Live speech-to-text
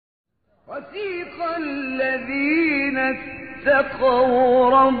وسيق الذين اتقوا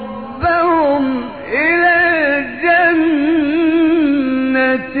ربهم إلى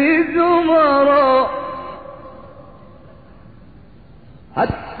الجنة زمرا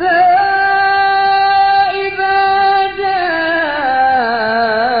حتى إذا جاءوها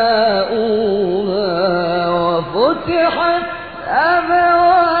وفتحت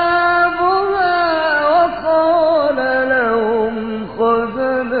أبوابها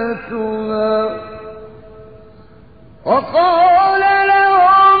وقال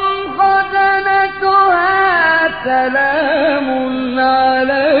لهم خزنتها سلام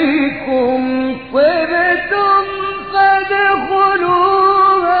عليكم طبتم فادخلوها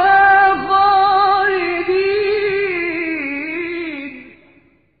خالدين.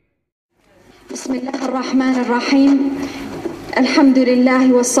 بسم الله الرحمن الرحيم. الحمد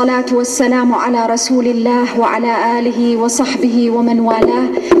لله والصلاة والسلام على رسول الله وعلى آله وصحبه ومن والاه.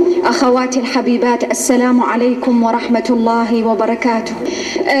 أخواتي الحبيبات، السلام عليكم ورحمة الله وبركاته.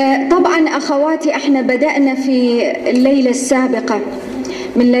 طبعا أخواتي، احنا بدأنا في الليلة السابقة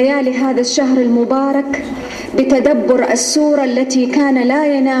من ليالي هذا الشهر المبارك بتدبر السورة التي كان لا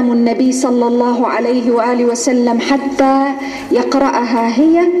ينام النبي صلى الله عليه وآله وسلم حتى يقرأها،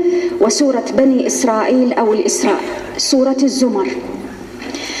 هي وسورة بني إسرائيل أو الإسراء، سورة الزمر.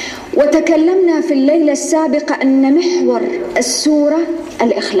 وتكلمنا في الليلة السابقة أن محور السورة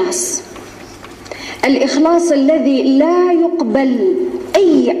الإخلاص، الإخلاص الذي لا يقبل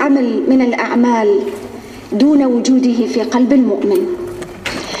أي عمل من الأعمال دون وجوده في قلب المؤمن.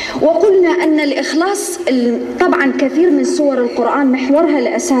 وقلنا أن الإخلاص طبعا كثير من سور القرآن محورها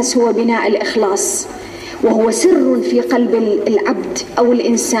الأساس هو بناء الإخلاص، وهو سر في قلب العبد أو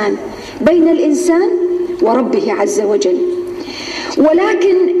الإنسان بين الإنسان وربه عز وجل.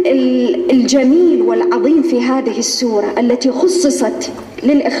 ولكن الجميل والعظيم في هذه السورة التي خصصت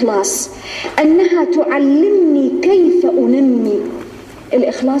للإخلاص أنها تعلمني كيف أنمي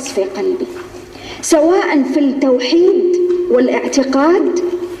الإخلاص في قلبي، سواء في التوحيد والاعتقاد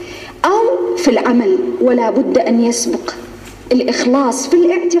أو في العمل. ولا بد أن يسبق الإخلاص في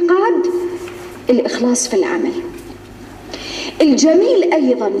الاعتقاد الإخلاص في العمل. الجميل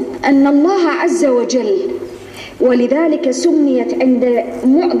أيضا أن الله عز وجل، ولذلك سميت عند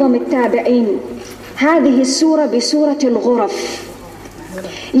معظم التابعين هذه السورة بسورة الغرف،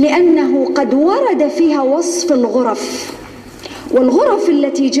 لأنه قد ورد فيها وصف الغرف، والغرف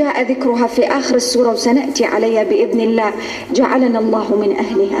التي جاء ذكرها في آخر السورة وسنأتي عليها بإذن الله، جعلنا الله من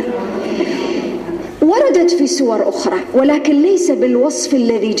أهلها، وردت في سور أخرى ولكن ليس بالوصف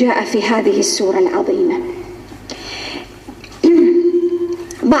الذي جاء في هذه السورة العظيمة.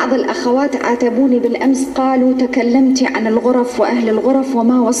 بعض الأخوات عاتبوني بالأمس، قالوا تكلمت عن الغرف وأهل الغرف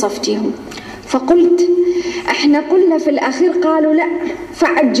وما وصفتهم، فقلت احنا قلنا في الأخير، قالوا لا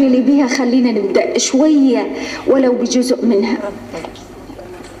فعجلي بها، خلينا نبدأ شوية ولو بجزء منها.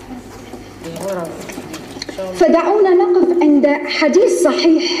 فدعونا نقف عند حديث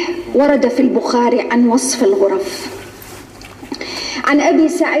صحيح ورد في البخاري عن وصف الغرف. عن أبي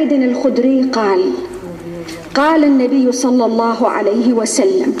سعيد الخدري قال: قال النبي صلى الله عليه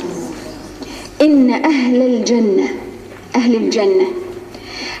وسلم: إن أهل الجنة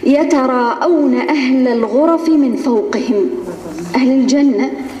يتراءون أهل الغرف من فوقهم. أهل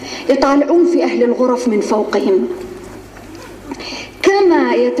الجنة يطالعون في أهل الغرف من فوقهم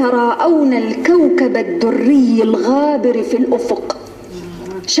كما يتراءون الكوكب الدري الغابر في الأفق.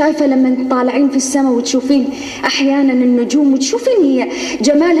 شايفة لما طالعين في السماء وتشوفين أحيانا النجوم وتشوفين هي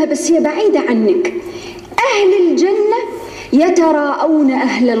جمالها بس هي بعيدة عنك، أهل الجنة يتراءون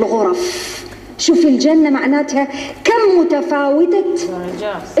أهل الغرف. شوف الجنة معناتها كم متفاوتة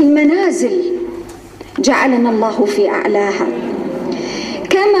المنازل، جعلنا الله في أعلاها.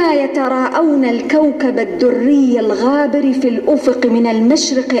 كما يتراءون الكوكب الدري الغابر في الأفق من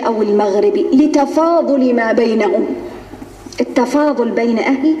المشرق أو المغرب، لتفاضل ما بينهم، التفاضل بين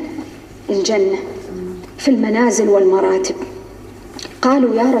أهل الجنة في المنازل والمراتب.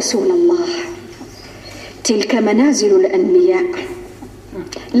 قالوا يا رسول الله، تلك منازل الأنبياء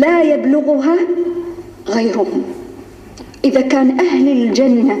لا يبلغها غيرهم. إذا كان أهل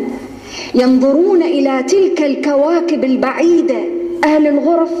الجنة ينظرون إلى تلك الكواكب البعيدة أهل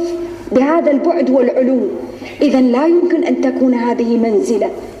الغرف بهذا البعد والعلو، إذن لا يمكن أن تكون هذه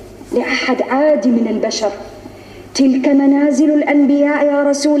منزلة لأحد عادي من البشر. تلك منازل الأنبياء يا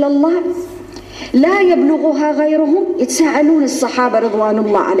رسول الله لا يبلغها غيرهم. يتساءلون الصحابة رضوان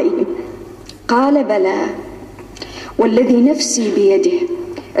الله عليهم. قال بلى والذي نفسي بيده،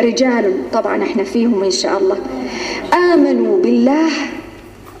 رجال طبعا احنا فيهم إن شاء الله آمنوا بالله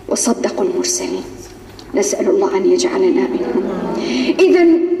وصدقوا المرسلين. نسأل الله أن يجعلنا منهم. إذا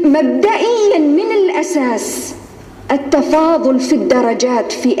مبدئيا من الأساس التفاضل في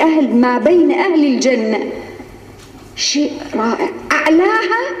الدرجات في ما بين أهل الجنة شيء رائع.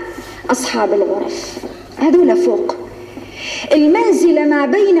 أعلاها أصحاب الغرف، هذول فوق. المنزلة ما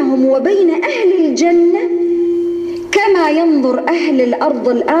بينهم وبين أهل الجنة كما ينظر أهل الأرض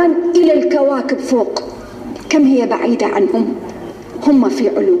الآن إلى الكواكب فوق، كم هي بعيدة عنهم، هم في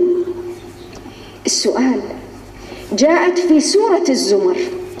علو. السؤال جاءت في سورة الزمر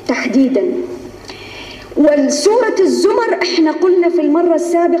تحديدا، والسورة الزمر احنا قلنا في المرة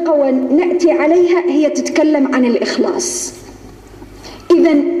السابقة ونأتي عليها هي تتكلم عن الإخلاص.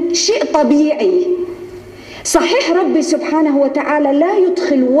 إذن شيء طبيعي صحيح ربي سبحانه وتعالى لا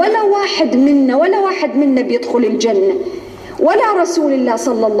يدخل ولا واحد منا بيدخل الجنة ولا رسول الله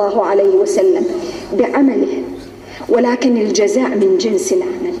صلى الله عليه وسلم بعمله، ولكن الجزاء من جنس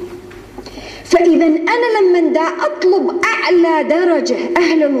العمل. فإذا أنا لما دا أطلب أعلى درجة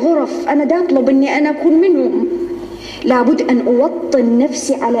أهل الغرف، أنا دا أطلب أني أنا أكون منهم، لابد أن أوطن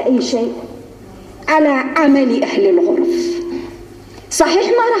نفسي على أي شيء؟ على عمل أهل الغرف. صحيح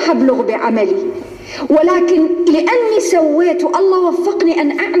ما راح أبلغ بعملي، ولكن لأني سويت الله وفقني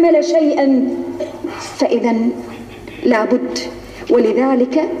أن أعمل شيئا، فإذا لابد.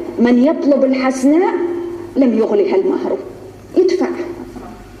 ولذلك من يطلب الحسناء لم يغلها المهر، يدفع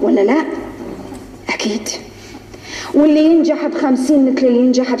ولا لا؟ أكيد. واللي ينجح ب50 مثل اللي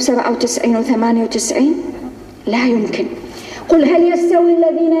ينجح ب97 و98 لا يمكن. قل هل يستوي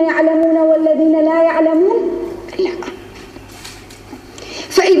الذين يعلمون والذين لا يعلمون؟ لا.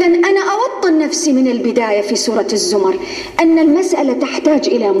 فإذا أنا أوطن نفسي من البداية في سورة الزمر أن المسألة تحتاج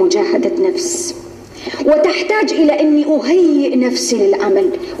إلى مجاهدة نفس، وتحتاج إلى أني أهيئ نفسي للعمل،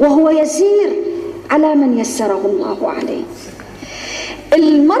 وهو يسير على من يسره الله عليه.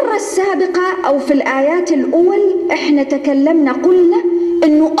 المرة السابقة أو في الآيات الأول إحنا تكلمنا قلنا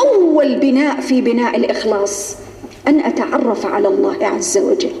أنه أول بناء في بناء الإخلاص أن أتعرف على الله عز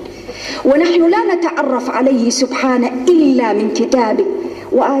وجل، ونحن لا نتعرف عليه سبحانه إلا من كتابه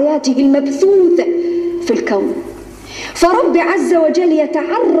وآياته المبثوثة في الكون. فرب عز وجل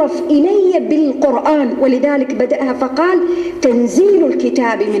يتعرف إلي بالقرآن، ولذلك بدأها فقال تنزيل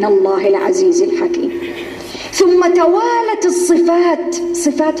الكتاب من الله العزيز الحكيم. ثم توالت الصفات،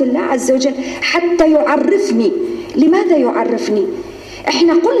 صفات الله عز وجل حتى يعرفني. لماذا يعرفني؟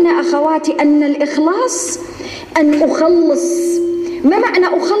 احنا قلنا أخواتي أن الإخلاص أن أخلص. ما معنى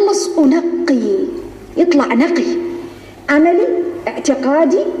أخلص؟ أنقي، يطلع نقي عملي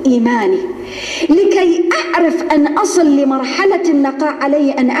اعتقادي إيماني. لكي أعرف أن أصل لمرحلة النقاء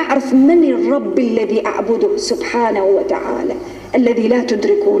علي أن أعرف من الرب الذي أعبده سبحانه وتعالى الذي لا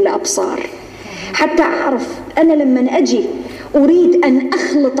تدركه الأبصار. حتى أعرف أنا لما أجي أريد أن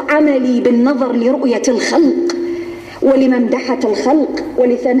أخلط عملي بالنظر لرؤية الخلق ولممدحة الخلق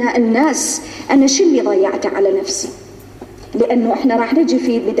ولثناء الناس، أنا شو اللي ضيعت على نفسي؟ لأنه إحنا راح نجي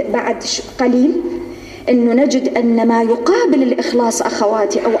في بعد قليل أنه نجد أن ما يقابل الإخلاص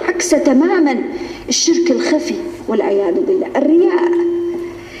أخواتي أو عكس تماما الشرك الخفي والعياذ بالله، الرياء،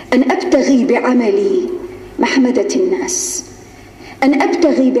 أن أبتغي بعملي محمدة الناس، أن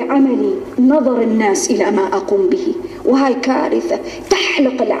أبتغي بعملي نظر الناس إلى ما أقوم به، وهاي كارثة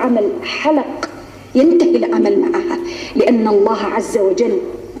تحلق العمل حلق ينتهي العمل معها، لأن الله عز وجل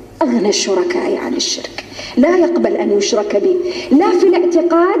أغنى الشركاء عن الشرك، لا يقبل أن يشرك به لا في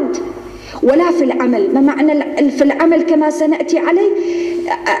الاعتقاد ولا في العمل. ما معنى في العمل كما سنأتي عليه؟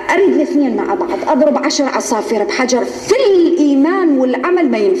 أريد الاثنين مع بعض، أضرب 10 عصافير بحجر. في الإيمان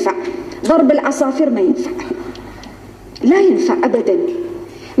والعمل ما ينفع، ضرب العصافير ما ينفع، لا ينفع أبدا.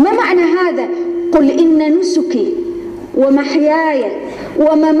 ما معنى هذا؟ قل إن نسكي ومحياي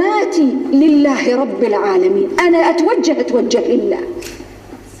ومماتي لله رب العالمين. أنا أتوجه لله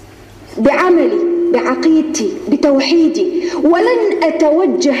بعملي بعقيدتي بتوحيدي، ولن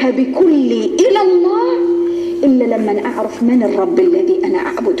أتوجه بكلي إلى الله إلا لما أعرف من الرب الذي أنا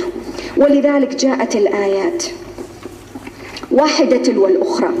أعبده. ولذلك جاءت الآيات واحدة تلو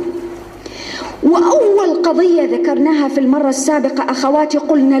الأخرى. وأول قضية ذكرناها في المرة السابقة أخواتي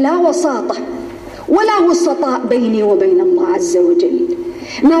قلنا لا وساطة ولا وسطاء بيني وبين الله عز وجل.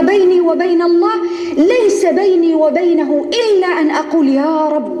 ما بيني وبين الله ليس بيني وبينه إلا أن أقول يا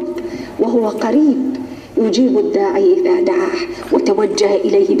رب، وهو قريب يجيب الداعي إذا دعاه وتوجه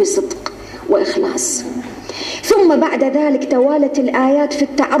إليه بصدق وإخلاص. ثم بعد ذلك توالت الآيات في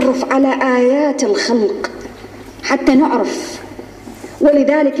التعرف على آيات الخلق حتى نعرف.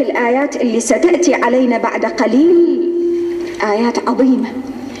 ولذلك الآيات اللي ستأتي علينا بعد قليل آيات عظيمة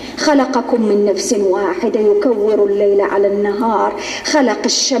خلقكم من نفس واحدة يكور الليل على النهار، خلق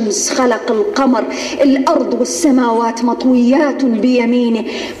الشمس، خلق القمر، الأرض والسماوات مطويات بيمينه،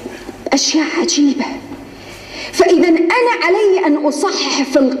 أشياء عجيبة. فإذا أنا علي أن أصحح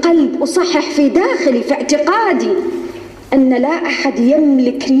في القلب، أصحح في داخلي، في اعتقادي أن لا أحد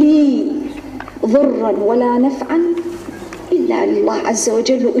يملك لي ضرا ولا نفعا إلا لله عز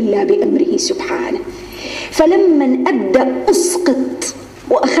وجل إلا بأمره سبحانه. فلما أبدأ أسقط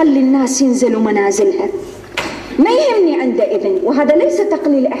وأخلي الناس ينزلوا منازلها ما يهمني عندئذ، وهذا ليس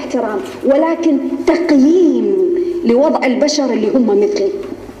تقليل احترام ولكن تقييم لوضع البشر اللي هم مثلي.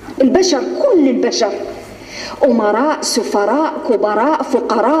 البشر كل البشر، أمراء، سفراء، كبراء،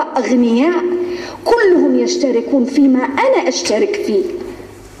 فقراء، أغنياء، كلهم يشتركون فيما أنا أشترك فيه،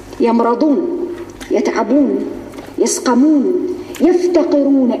 يمرضون، يتعبون، يسقمون،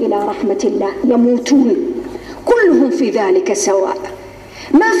 يفتقرون إلى رحمة الله، يموتون، كلهم في ذلك سواء،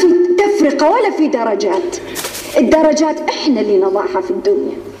 ما في تفرقة ولا في درجات. الدرجات إحنا اللي نضعها في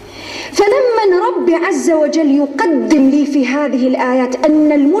الدنيا. فلما ربي عز وجل يقدم لي في هذه الآيات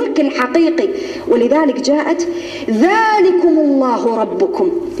أن الملك الحقيقي، ولذلك جاءت ذلكم الله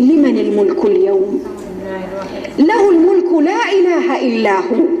ربكم لمن الملك اليوم، له الملك لا إله إلا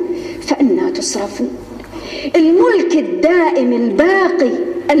هو فأنا تصرفون. الملك الدائم الباقي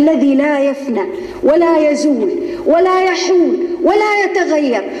الذي لا يفنى ولا يزول ولا يحول ولا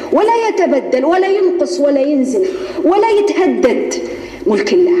يتغير ولا يتبدل ولا ينقص ولا ينزل ولا يتهدد،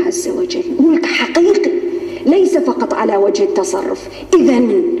 ملك الله عز وجل، ملك حقيقي ليس فقط على وجه التصرف.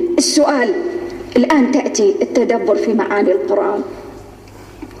 إذن السؤال الآن تأتي التدبر في معاني القرآن.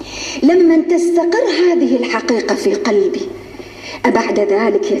 لما تستقر هذه الحقيقة في قلبي، أبعد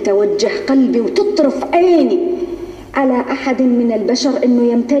ذلك يتوجه قلبي وتطرف عيني على أحد من البشر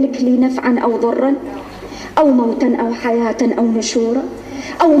أنه يمتلك لي نفعا أو ضرا أو موتا أو حياة أو نشورا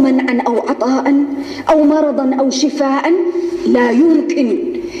أو منعا أو عطاء أو مرضا أو شفاء؟ لا يمكن،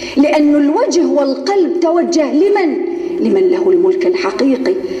 لأن الوجه والقلب توجه لمن له الملك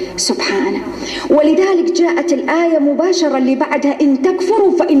الحقيقي سبحانه. ولذلك جاءت الآية مباشرة اللي بعدها إن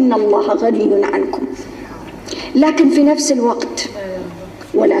تكفروا فإن الله غني عنكم، لكن في نفس الوقت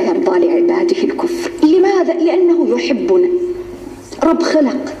ولا يرضى لعباده الكفر. لماذا؟ لأنه يحبنا، رب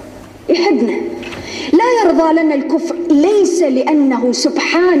خلق يحبنا، لا يرضى لنا الكفر ليس لأنه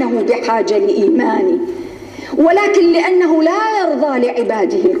سبحانه بحاجة لإيمانه، ولكن لأنه لا يرضى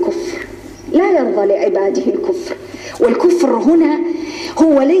لعباده الكفر، لا يرضى لعباده الكفر. والكفر هنا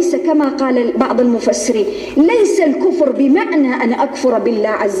هو ليس كما قال بعض المفسرين، ليس الكفر بمعنى أن أكفر بالله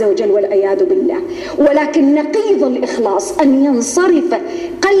عز وجل والعياذ بالله، ولكن نقيض الإخلاص أن ينصرف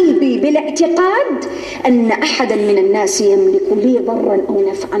قلبي بالاعتقاد أن أحدا من الناس يملك لي ضرا أو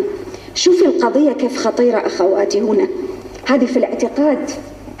نفعا. شوفي القضية كيف خطيرة أخواتي هنا، هذه في الاعتقاد،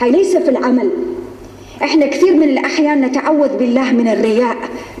 هاي ليس في العمل. احنا كثير من الأحيان نتعوذ بالله من الرياء،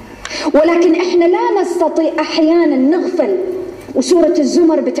 ولكن احنا لا نستطيع أحيانا نغفل، وسورة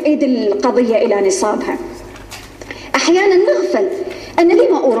الزمر بتعيد القضية إلى نصابها. أحيانا نغفل أنا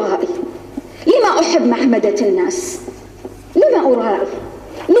لما أرائي، لما أحب محمدة الناس، لما أرائي،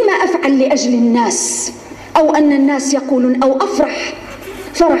 لما أفعل لأجل الناس، أو أن الناس يقولون، أو أفرح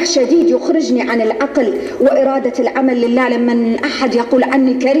فرح شديد يخرجني عن العقل وإرادة العمل لله لما أحد يقول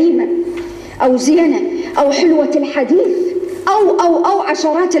عني كريمة أو زينة أو حلوة الحديث أو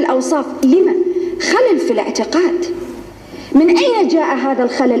عشرات الأوصاف. لما؟ خلل في الاعتقاد. من أين جاء هذا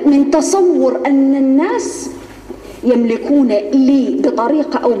الخلل؟ من تصور أن الناس يملكون لي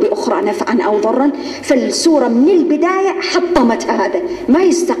بطريقة أو بأخرى نفعا أو ضرا. فالسورة من البداية حطمت هذا، ما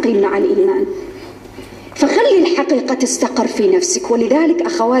يستقيم مع الإيمان. فخلي الحقيقة تستقر في نفسك. ولذلك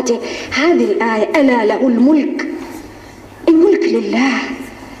أخواتي هذه الآية ألا له الملك، الملك لله،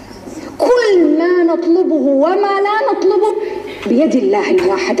 كل ما نطلبه وما لا نطلبه بيد الله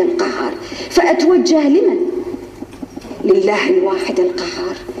الواحد القهار. فأتوجه لمن؟ لله الواحد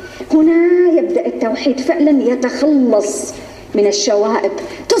القهار. هنا يبدأ التوحيد فعلا يتخلص من الشوائب،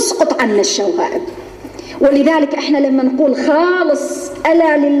 تسقط عنا الشوائب. ولذلك احنا لما نقول خالص،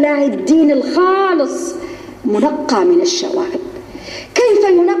 ألا لله الدين الخالص، منقى من الشوائب. كيف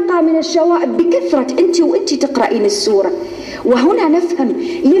ينقى من الشوائب؟ بكثرة انت تقرأين السورة. وهنا نفهم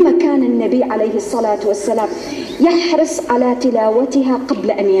لما كان النبي عليه الصلاة والسلام يحرص على تلاوتها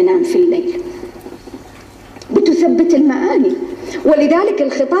قبل أن ينام في الليل، بتثبت المعاني. ولذلك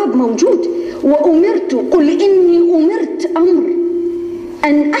الخطاب موجود، وأمرت، قل إني أمرت أمر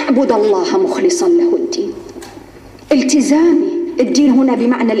أن أعبد الله مخلصا له الدين. التزامي، الدين هنا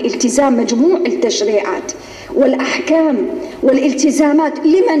بمعنى الالتزام، مجموع التشريعات والأحكام والالتزامات.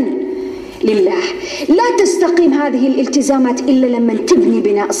 لمن؟ لله. لا تستقيم هذه الالتزامات إلا لما تبني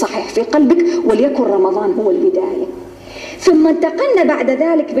بناء صحيح في قلبك، وليكن رمضان هو البداية. ثم انتقلنا بعد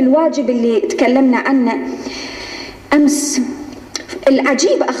ذلك بالواجب اللي تكلمنا عنه أمس.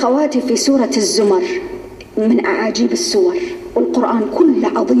 العجيب أخواتي في سورة الزمر من أعاجيب السور، والقرآن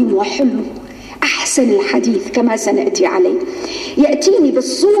كله عظيم وحلو، أحسن الحديث كما سنأتي عليه، يأتيني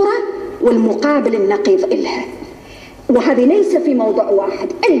بالصورة والمقابل النقيض إلها، وهذه ليس في موضع واحد،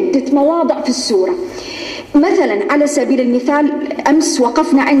 عدة مواضع في السورة. مثلا على سبيل المثال أمس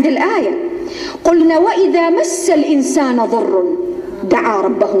وقفنا عند الآية قلنا وإذا مس الإنسان ضر دعا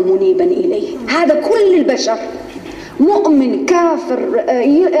ربه منيبا إليه. هذا كل البشر، مؤمن كافر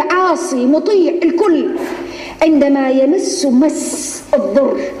عاصي مطيع، الكل عندما يمس مس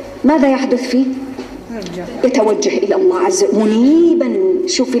الضر ماذا يحدث فيه؟ يتوجه إلى الله عز وجل منيبا.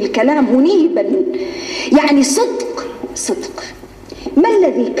 شوف الكلام، منيبا يعني صدق. ما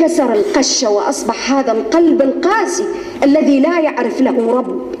الذي كسر القش وأصبح هذا القلب القاسي الذي لا يعرف له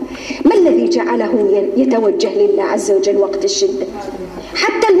رب؟ ما الذي جعله يتوجه لله عز وجل وقت الشدة؟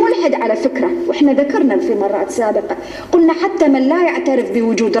 حتى الملحد على فكرة، وإحنا ذكرنا في مرات سابقة قلنا حتى من لا يعترف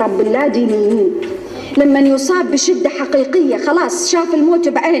بوجود رب لا دينيين، لما يصاب بشدة حقيقية خلاص شاف الموت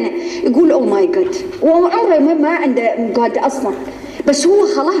بعينه يقول أو ماي جاد، وعمره ما عنده جاد أصلا، بس هو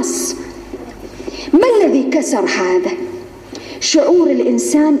خلاص. ما الذي كسر هذا؟ شعور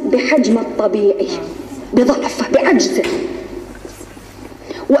الإنسان بحجمه الطبيعي، بضعفه، بعجزه،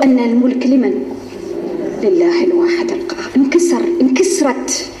 وأن الملك لمن؟ لله الواحد القهار.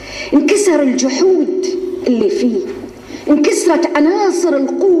 انكسر الجحود اللي فيه، انكسرت عناصر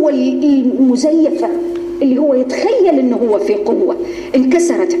القوة المزيفة اللي هو يتخيل أنه هو في قوة،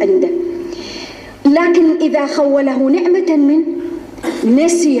 انكسرت عنده. لكن إذا خوله نعمة من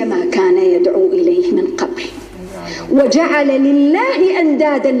نسي ما كان يدعو إليه من قبل، وجعل لله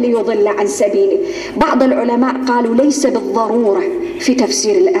أندادا ليضل عن سبيله. بعض العلماء قالوا ليس بالضرورة في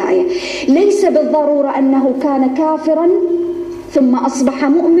تفسير الآية، ليس بالضرورة أنه كان كافرا ثم أصبح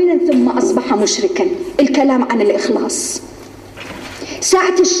مؤمنا ثم أصبح مشركا. الكلام عن الإخلاص.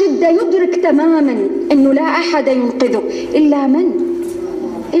 ساعة الشدة يدرك تماما أنه لا أحد ينقذه إلا من؟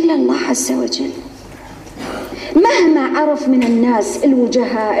 إلا الله عز وجل. مهما عرف من الناس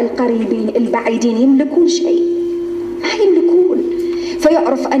الوجهاء القريبين البعيدين يملكون شيء؟ ما يملكون.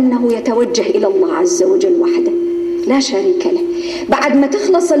 فيعرف أنه يتوجه إلى الله عز وجل وحده لا شريك له. بعد ما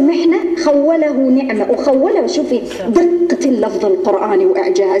تخلص المحنة خوله نعمة، وخوله، شوفي دقة اللفظ القرآني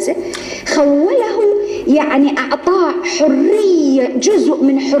وإعجازه، خوله يعني أعطاه حرية، جزء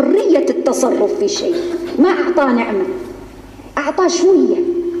من حرية التصرف في شيء. ما أعطاه نعمة، أعطاه شوية.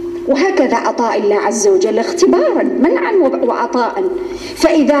 وهكذا عطاء الله عز وجل اختبارا منعا وعطاء.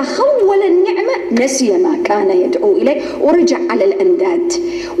 فإذا خول النعمة نسي ما كان يدعو إليه ورجع على الأنداد.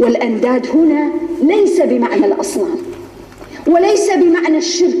 والأنداد هنا ليس بمعنى الأصنام وليس بمعنى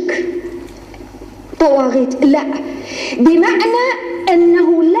الشرك طواغيت، لا، بمعنى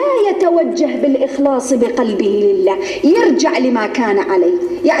أنه لا يتوجه بالإخلاص بقلبه لله، يرجع لما كان عليه،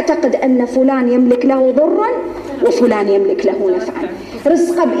 يعتقد أن فلان يملك له ضرا وفلان يملك له نفعا،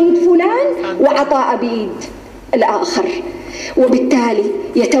 رزق بإيد فلان وعطاء بإيد الآخر، وبالتالي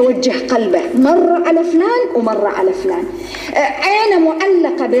يتوجه قلبه مرة على فلان ومرة على فلان، عينه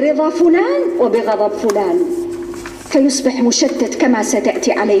معلقة برضا فلان وبغضب فلان، فيصبح مشتت كما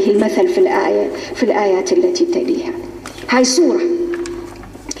ستأتي عليه المثل في الآيات التي تليها. هاي صورة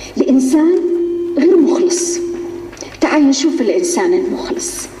لإنسان غير مخلص. تعال نشوف الإنسان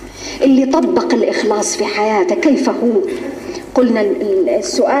المخلص اللي طبق الإخلاص في حياته كيف هو. قلنا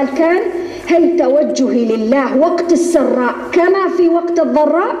السؤال كان هل توجهي لله وقت السراء كما في وقت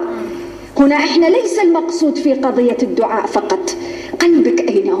الضراء؟ هنا احنا ليس المقصود في قضية الدعاء فقط، قلبك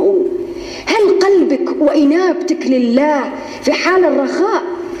أين هو؟ هل قلبك وإنابتك لله في حال الرخاء،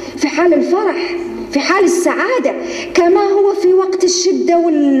 في حال الفرح، في حال السعادة، كما هو في وقت الشدة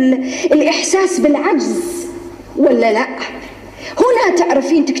والإحساس بالعجز، ولا لا؟ هنا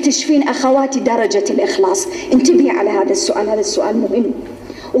تعرفين تكتشفين أخواتي درجة الإخلاص. انتبهي على هذا السؤال، هذا السؤال مهم،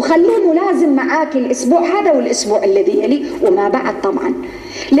 وخليه ملازم معاك الأسبوع هذا والأسبوع الذي يلي وما بعد طبعا،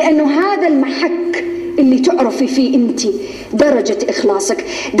 لأنه هذا المحك اللي تعرفي فيه أنت درجة إخلاصك.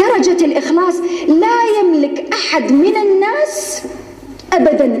 درجة الإخلاص لا يملك أحد من الناس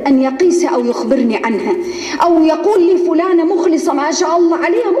أبدا أن يقيس أو يخبرني عنها أو يقول لي فلانة مخلصة ما شاء الله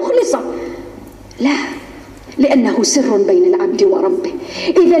عليها مخلصة، لا، لأنه سر بين العبد وربه.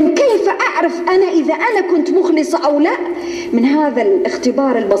 إذا كيف أعرف أنا إذا أنا كنت مخلصة أو لا؟ من هذا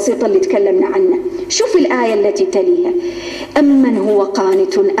الاختبار البسيط اللي تكلمنا عنه. شوف الآية التي تليها: أمن هو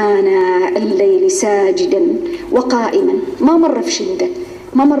قانت آناء الليل ساجدا وقائما. ما مر في شدة،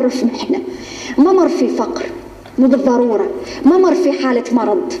 ما مر في محنة، ما مر في فقر، مو بالضرورة، ما مر في حالة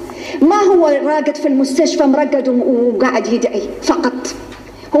مرض، ما هو راقد في المستشفى مرقد وقاعد يدعي فقط.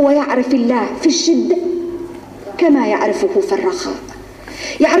 هو يعرف الله في الشدة كما يعرفه في الرخاء،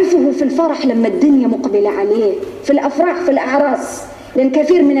 يعرفه في الفرح لما الدنيا مقبلة عليه، في الأفراح، في الأعراس. لأن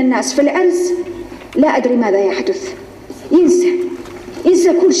كثير من الناس في العرس لا أدري ماذا يحدث،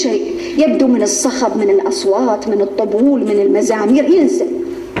 ينسى كل شيء، يبدو من الصخب، من الأصوات، من الطبول، من المزامير،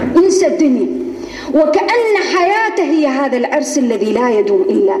 ينسى الدنيا، وكأن حياته هي هذا العرس الذي لا يدوم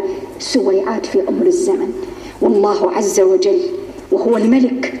إلا سويعات في عمر الزمن. والله عز وجل وهو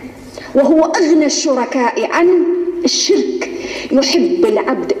الملك وهو أغنى الشركاء عن الشرك يحب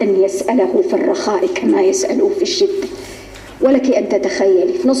العبد أن يسأله في الرخاء كما يسأله في الشدة. ولك أن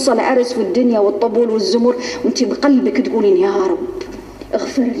تتخيلي في نص العرس والدنيا والطبول والزمر وانت بقلبك تقولين يا رب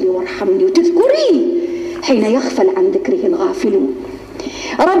اغفر لي وارحمني، وتذكريه حين يغفل عن ذكره الغافلون.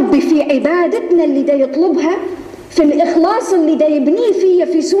 ربي في عبادتنا اللي دا يطلبها، في الإخلاص اللي دا يبنيه فيه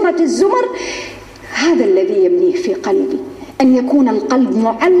في سورة الزمر، هذا الذي يبنيه في قلبي، أن يكون القلب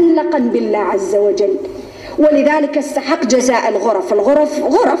معلقا بالله عز وجل. ولذلك استحق جزاء الغرف. الغرف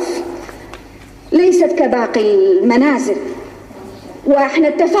غرف ليست كباقي المنازل، واحنا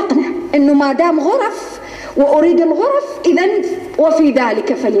اتفقنا انه ما دام غرف واريد الغرف اذن وفي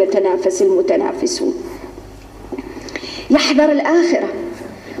ذلك فليتنافس المتنافسون. يحذر الآخرة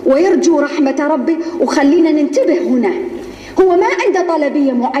ويرجو رحمة ربه. وخلينا ننتبه هنا، هو ما عنده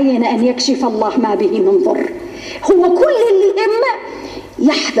طلبية معينة أن يكشف الله ما به من ضر، هو كل اللي إما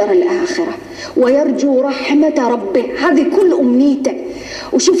يحذر الآخرة ويرجو رحمة ربه، هذه كل أمنيته.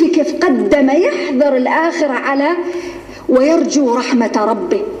 وشوفي كيف قدم يحذر الآخرة على ويرجو رحمة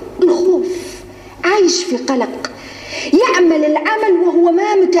ربه. الخوف، عايش في قلق، يعمل العمل وهو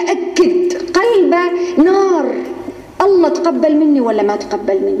ما متأكد، قلبه نار، الله تقبل مني ولا ما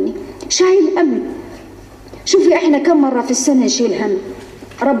تقبل مني، شايل هم. شوفي احنا كم مرة في السنة نشيل هم،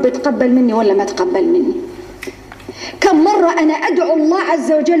 رب تقبل مني ولا ما تقبل مني. كم مرة أنا أدعو الله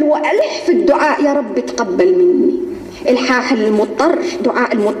عز وجل وألح في الدعاء يا رب تقبل مني. الحاح المضطر،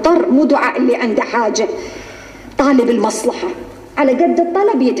 دعاء المضطر، مو دعاء اللي عنده حاجة. طالب المصلحة على قد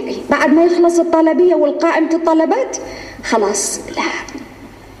الطلب يدعي، بعد ما يخلص الطلبية والقائمة الطلبات خلاص لا.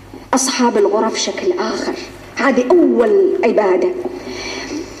 أصحاب الغرف شكل آخر، هذه أول عبادة.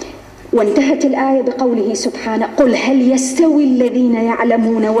 وانتهت الآية بقوله سبحانه: قل هل يستوي الذين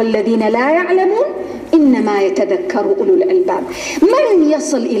يعلمون والذين لا يعلمون إنما يتذكر أولو الألباب. من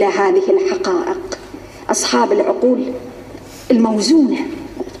يصل إلى هذه الحقائق؟ أصحاب العقول الموزونة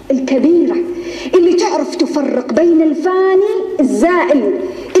الكبيرة، اللي تعرف تفرق بين الفاني الزائل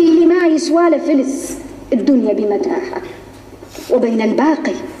اللي ما يسوى له فلس الدنيا بمتاعها، وبين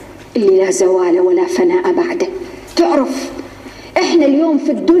الباقي اللي لا زوال ولا فناء بعده. تعرف احنا اليوم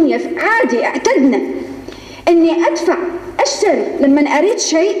في الدنيا عادي اعتدنا اني اشتري، لما اريد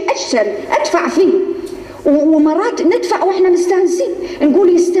شيء اشتري ادفع فيه، ومرات ندفع واحنا مستانسين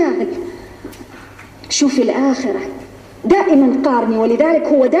نقول يستاهل. شوف الآخرة دائما قارني، ولذلك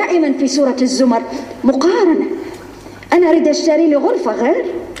هو دائما في سورة الزمر مقارنة. أنا أريد أشتري لي غرفة غير،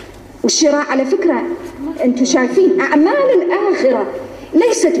 والشراء على فكرة أنتم شايفين أعمال الآخرة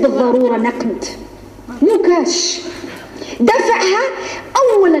ليست بالضرورة نقد، مو كاش. دفعها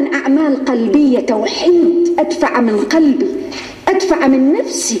أولا أعمال قلبية، توحيد، أدفع من قلبي، أدفع من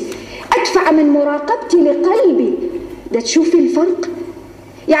نفسي، أدفع من مراقبتي لقلبي. ده تشوفي الفرق؟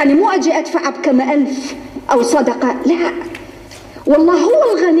 يعني مو أجي أدفع بكم ألف أو صدقة، لا، والله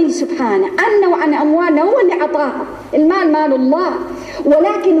هو الغني سبحانه عنا وعن أموالنا، هو اللي عطاها، المال مال الله.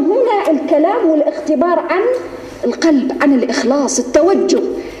 ولكن هنا الكلام والاختبار عن القلب، عن الإخلاص، التوجه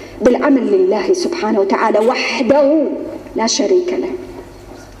بالعمل لله سبحانه وتعالى وحده لا شريك له.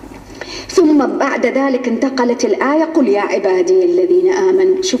 ثم بعد ذلك انتقلت الآية: قل يا عبادي الذين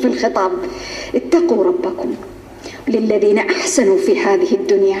آمنوا. شوف الخطاب: اتقوا ربكم للذين أحسنوا في هذه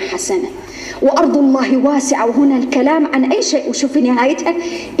الدنيا حسنة وأرض الله واسعة. وهنا الكلام عن أي شيء، وشوف نهايتها: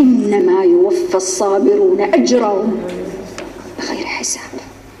 إنما يوفى الصابرون أجرهم بغير حساب.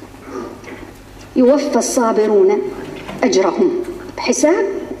 يوفى الصابرون أجرهم بحساب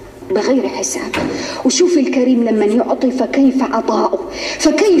بغير حساب. وشوف الكريم لمن يعطي فكيف عطاؤه،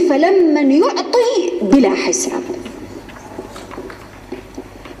 فكيف لمن يعطي بلا حساب.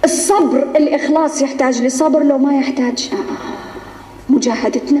 الصبر، الإخلاص يحتاج لصبر لو ما يحتاج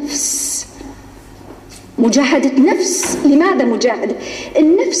مجاهدة نفس. مجاهدة نفس. لماذا مجاهدة؟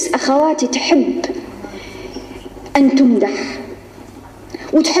 النفس أخواتي تحب أن تمدح،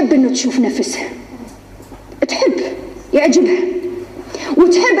 وتحب أنه تشوف نفسها، تحب يعجبها،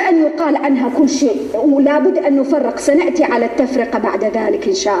 وتحب أن أن يقال عنها كل شيء، ولا بد أن نفرق. سنأتي على التفرقة بعد ذلك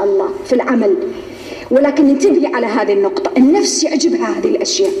إن شاء الله في العمل، ولكن انتبهي على هذه النقطة. النفس يعجبها هذه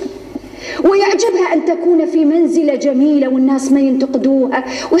الأشياء، ويعجبها أن تكون في منزلة جميلة والناس ما ينتقدوها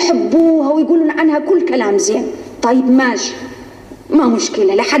ويحبوها ويقولون عنها كل كلام زين. طيب ماشي، ما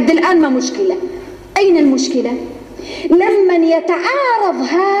مشكلة، لحد الآن ما مشكلة. أين المشكلة؟ لمن يتعارض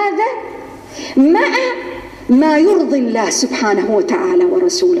هذا مع ما يرضي الله سبحانه وتعالى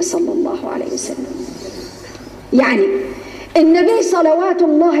ورسوله صلى الله عليه وسلم. يعني النبي صلوات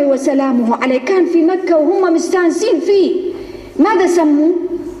الله وسلامه عليه كان في مكة وهم مستانسين فيه، ماذا سموه؟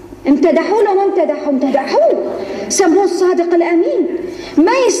 امتدحوا له امتدحوه، سموه الصادق الأمين.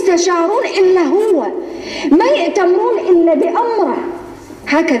 ما يستشارون إلا هو، ما يأتمرون إلا بأمره،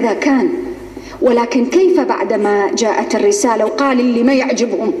 هكذا كان. ولكن كيف بعدما جاءت الرسالة وقال اللي ما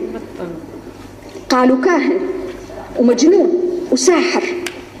يعجبهم، قالوا كاهن ومجنون وساحر،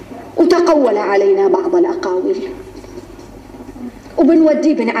 وتقول علينا بعض الأقاويل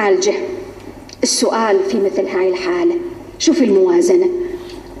وبنوديه بنعالجه. السؤال في مثل هاي الحالة، شوف الموازنة،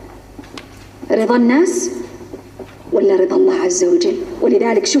 رضا الناس ولا رضا الله عز وجل؟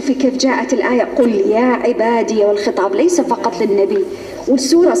 ولذلك شوفي كيف جاءت الآية قل يا عبادي، والخطاب ليس فقط للنبي،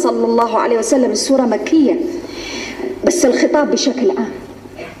 والسورة صلى الله عليه وسلم السورة مكية، بس الخطاب بشكل عام.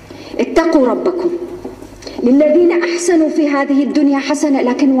 اتقوا ربكم للذين أحسنوا في هذه الدنيا حسنة،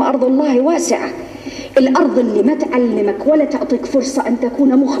 لكن وأرض الله واسعة. الأرض اللي ما تعلمك ولا تعطيك فرصة أن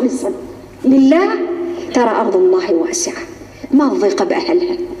تكون مخلصا لله، ترى أرض الله واسعة ما تضيق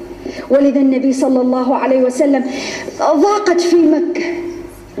بأهلها. ولذا النبي صلى الله عليه وسلم ضاقت في مكة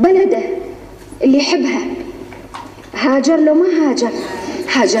بلده اللي يحبها، هاجر له ما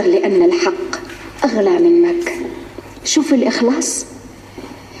هاجر لأن الحق أغلى من مكة. شوف الإخلاص.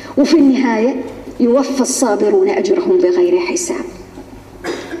 وفي النهاية يوفى الصابرون أجرهم بغير حساب.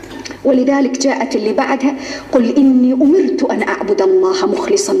 ولذلك جاءت اللي بعدها قل إني أمرت أن أعبد الله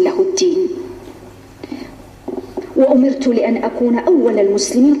مخلصا له الدين، وأمرت لأن أكون أول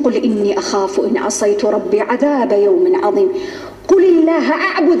المسلمين. قل إني أخاف إن عصيت ربي عذاب يوم عظيم. قل الله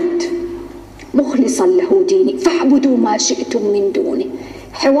أعبد مخلصا له ديني فاعبدوا ما شئتم من دونه.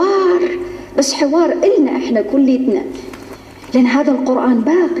 حوار، بس حوار إلنا إحنا كلتنا، لأن هذا القرآن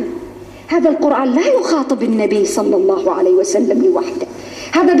باقي. هذا القرآن لا يخاطب النبي صلى الله عليه وسلم لوحده،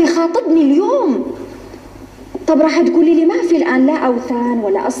 هذا بيخاطبني اليوم. طب راح تقولي لي ما في الآن لا أوثان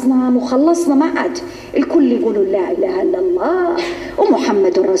ولا أصنام وخلصنا، ما عاد الكل يقولوا لا إله إلا الله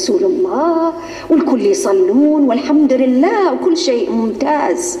ومحمد رسول الله، والكل يصلون والحمد لله وكل شيء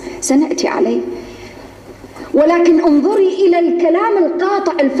ممتاز، سنأتي عليه. ولكن انظري إلى الكلام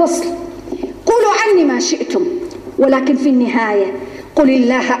القاطع الفصل، قولوا عني ما شئتم، ولكن في النهاية قل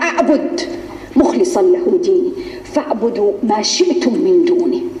الله أعبد مخلصا له ديني فاعبدوا ما شئتم من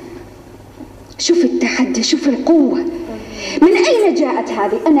دونه. شوف التحدي، شوف القوة. من أين جاءت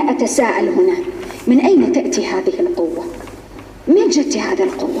هذه؟ أنا أتساءل هنا، من أين تأتي هذه القوة؟ من جت هذه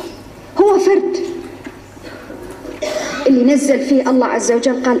القوة؟ هو فرد اللي نزل فيه الله عز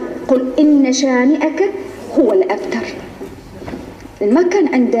وجل قال قل إن شانئك هو الأبتر. ما كان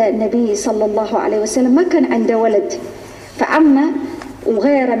عند النبي صلى الله عليه وسلم ما كان عنده ولد، فعمه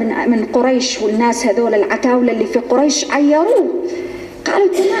وغيره من قريش والناس هذول العتاولة اللي في قريش عيروه، قالوا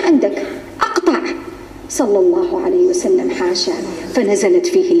أنت ما عندك، أقطع. صلى الله عليه وسلم حاشا، فنزلت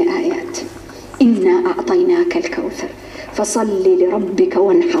فيه الآيات إنا أعطيناك الكوثر فصل لربك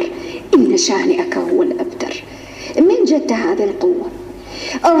وانحر إن شانئك هو الأبتر. من جت هذه القوة؟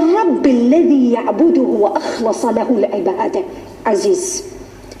 الرب الذي يعبده وأخلص له العبادة عزيز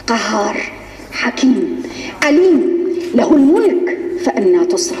قهار حكيم عليم، له الملك فأنا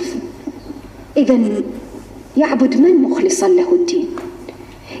تصرف. إذن يعبد من مخلصا له الدين؟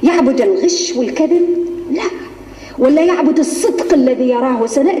 يعبد الغش والكذب؟ لا، ولا يعبد الصدق الذي يراه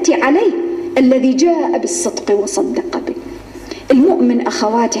وسنأتي عليه، الذي جاء بالصدق وصدق به. المؤمن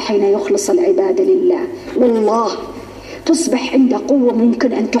أخواتي حين يخلص العبادة لله والله تصبح عنده قوة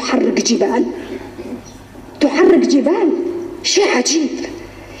ممكن أن تحرك جبال، تحرك جبال، شيء عجيب.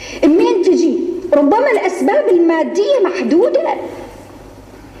 منين تجي؟ ربما الأسباب المادية محدودة.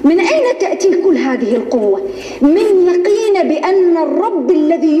 من أين تأتي كل هذه القوة؟ من يقين بأن الرب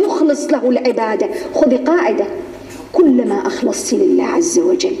الذي يخلص له العبادة. خذي قاعدة، كلما أخلصت لله عز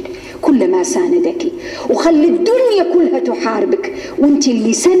وجل كلما ساندك، وخلي الدنيا كلها تحاربك وانت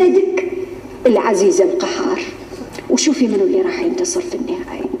اللي سندك العزيز القهار، وشوفي منو اللي راح ينتصر في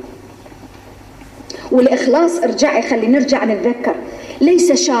النهاية. والإخلاص ارجعي، خلي نرجع نتذكر،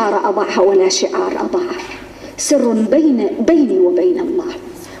 ليس شعار أضعها ولا شعار أضعها، سر بيني وبين الله،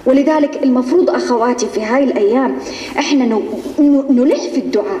 ولذلك المفروض أخواتي في هاي الأيام إحنا نلح في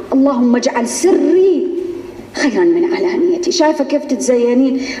الدعاء، اللهم اجعل سري خيرا من علانيتي. شايفة كيف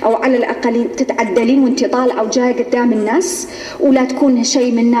تتزينين أو على الأقل تتعدلين وانت طالعة وجاية قدام الناس، ولا تكون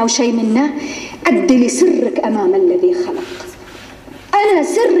شيء منا وشيء منا. عدلي سرك أمام الذي خلق. أنا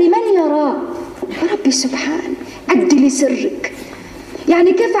سري من يراه؟ ربي سبحانه. عدلي سرك.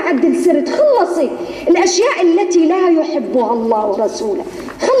 يعني كيف أعدل سر؟ تخلصي الأشياء التي لا يحبها الله ورسوله،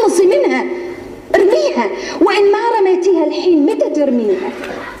 خلصي منها، ارميها. وإن ما رميتيها الحين متى ترميها؟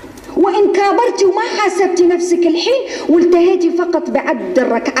 وإن كابرتي وما حاسبتي نفسك الحين والتهيتي فقط بعد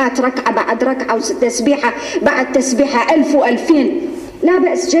الركعات، ركعة بعد ركعة وتسبيحة بعد تسبيحة 1000 و2000، لا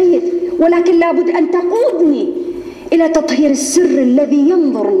بأس، جيد، ولكن لابد أن تقودني إلى تطهير السر الذي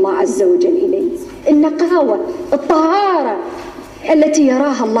ينظر الله عز وجل إليه، النقاوة، الطهارة التي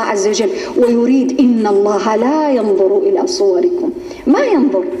يراها الله عز وجل ويريد. إن الله لا ينظر إلى صوركم، ما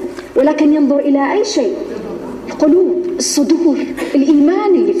ينظر، ولكن ينظر إلى أي شيء؟ القلوب، الصدور،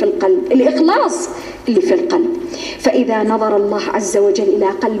 الإيمان اللي في القلب، الإخلاص اللي في القلب. فإذا نظر الله عز وجل إلى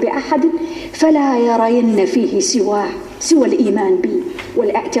قلب أحد فلا يرين فيه سوى الإيمان بي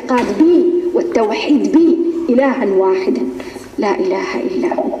والاعتقاد بي والتوحيد بي، إلها واحدا لا إله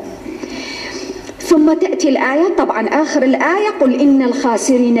إلا هو. ثم تأتي الآية، طبعا آخر الآية: قل إن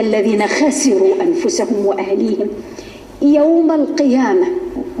الخاسرين الذين خسروا أنفسهم وأهليهم يوم القيامة.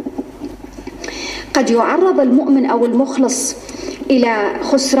 قد يعرض المؤمن أو المخلص إلى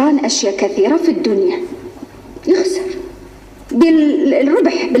خسران أشياء كثيرة في الدنيا، يخسر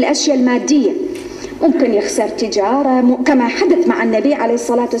بالربح بالأشياء المادية، ممكن يخسر تجارة، كما حدث مع النبي عليه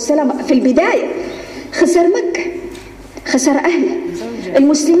الصلاة والسلام في البداية، خسر مكة، خسر أهله.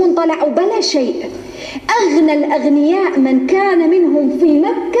 المسلمون طلعوا بلا شيء. أغنى الأغنياء من كان منهم في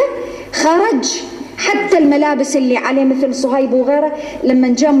مكة خرج، حتى الملابس اللي عليه مثل صهيب وغيره لما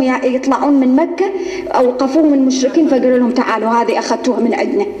جم يطلعون من مكة أوقفوهم المشركين فقالوا لهم تعالوا هذه أخذتوها من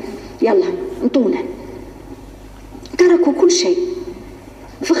عندنا، يلا انطونا. تركوا كل شيء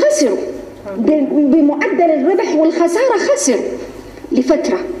فخسروا بمعدل الربح والخسارة، خسروا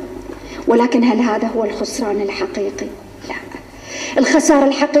لفترة. ولكن هل هذا هو الخسران الحقيقي؟ لا، الخسارة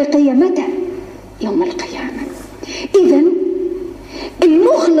الحقيقية متى؟ يوم القيامة. إذن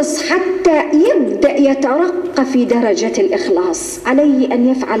المخلص حتى يبدأ يترقى في درجة الإخلاص عليه أن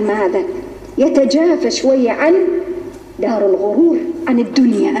يفعل ماذا؟ يتجافى شوية عن دار الغرور، عن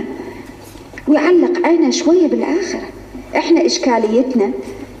الدنيا، ويعلق عينه شوية بالآخرة. إحنا إشكاليتنا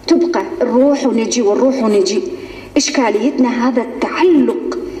تبقى نروح ونجي ونروح ونجي. إشكاليتنا هذا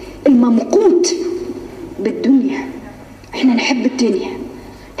التعلق الممقوت بالدنيا. إحنا نحب الدنيا،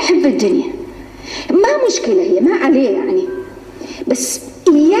 نحب الدنيا، ما مشكلة هي، ما عليه يعني، بس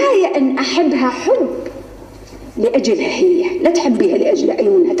إياي أن أحبها حب لأجلها هي، لا تحبيها لأجل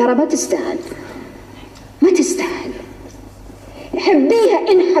عيونها، ترى ما تستاهل، ما تستاهل.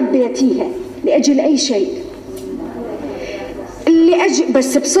 حبيها إن حبيتيها لأجل أي شيء، لأجل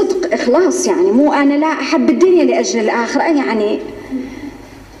بس بصدق إخلاص، يعني مو أنا لا أحب الدنيا لأجل الآخرة، يعني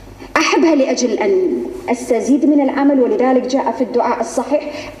أحبها لأجل أن أستزيد من العمل. ولذلك جاء في الدعاء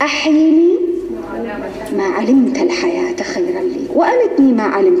الصحيح: أحيني ما علمت الحياة خيرا لي وأمتني ما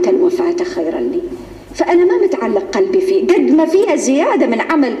علمت الوفاة خيرا لي. فأنا ما متعلق قلبي فيه، قد ما فيها زيادة من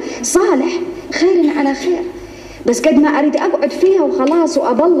عمل صالح خير على خير، بس قد ما أريد أقعد فيها وخلاص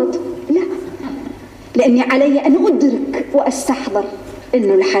وأبلط، لا، لأني علي أن أدرك وأستحضر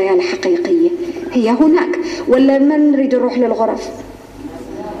إنه الحياة الحقيقية هي هناك. ولا ما نريد نروح للغرف؟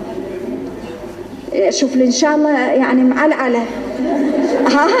 شوف إن شاء الله يعني معلعلة،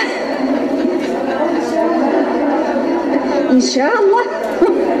 ها إن شاء الله.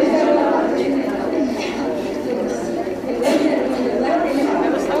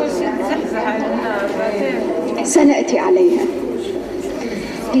 سنأتي عليها.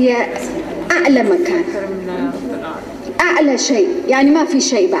 هي أعلى مكان، أعلى شيء، يعني ما في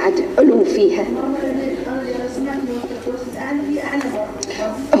شيء بعد علو فيها،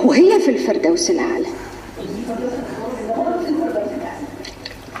 وهي في الفردوس الأعلى.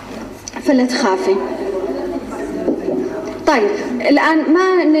 فلا تخافي. طيب الآن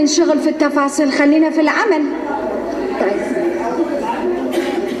ما ننشغل في التفاصيل، خلينا في العمل. طيب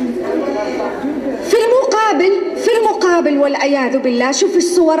في المقابل والعياذ بالله، شوف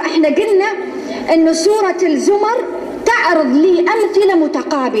الصور. احنا قلنا انه سورة الزمر تعرض لي أمثلة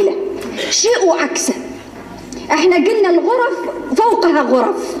متقابلة، شيء وعكسه. احنا قلنا الغرف فوقها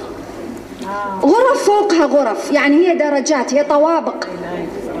غرف، غرف فوقها غرف، يعني هي درجات، هي طوابق.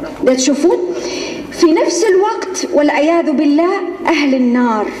 ده تشوفون في نفس الوقت والعياذ بالله أهل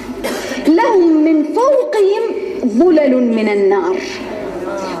النار لهم من فوقهم ظلل من النار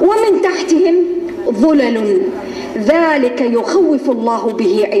ومن تحتهم ظلل ذلك يخوف الله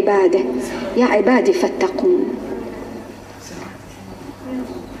به عباده يا عبادي فاتقون.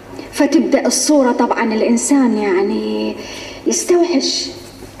 فتبدأ الصورة، طبعا الإنسان يعني يستوحش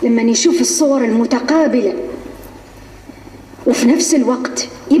لما يشوف الصور المتقابلة، وفي نفس الوقت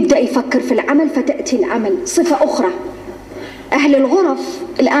يبدأ يفكر في العمل، فتأتي العمل. صفة أخرى، أهل الغرف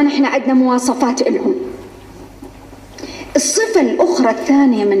الآن إحنا عندنا مواصفات لهم. الصفة الأخرى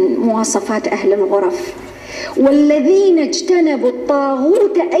الثانية من مواصفات أهل الغرف: والذين اجتنبوا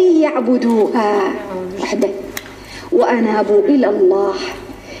الطاغوت أن يعبدوها وحده وأنابوا إلى الله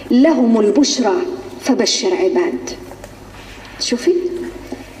لهم البشرى فبشر عباد. شوفي،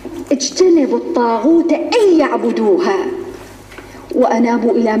 اجتنبوا الطاغوت أن يعبدوها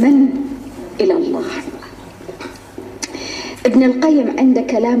وأنابوا إلى من؟ إلى الله. ابن القيم عنده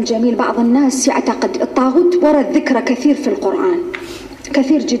كلام جميل. بعض الناس يعتقد الطاغوت ورد ذكره كثير في القرآن،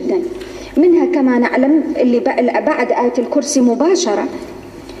 كثير جدا، منها كما نعلم اللي بعد آية الكرسي مباشرة: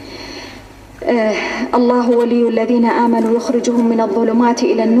 الله ولي الذين آمنوا يخرجهم من الظلمات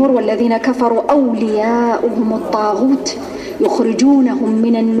إلى النور والذين كفروا أولياؤهم الطاغوت يخرجونهم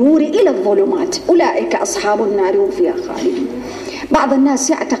من النور إلى الظلمات أولئك أصحاب النار هم فيها خالدون. بعض الناس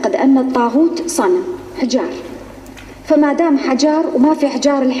يعتقد أن الطاغوت صنم حجار، فما دام حجار وما في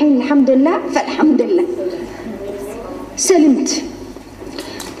حجار الحين الحمد لله، فالحمد لله سلمت.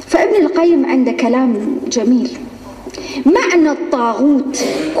 فابن القيم عنده كلام جميل: معنى الطاغوت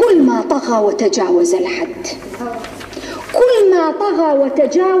كل ما طغى وتجاوز الحد، كل ما طغى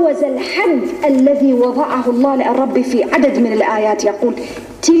وتجاوز الحد الذي وضعه الله للرب. في عدد من الآيات يقول: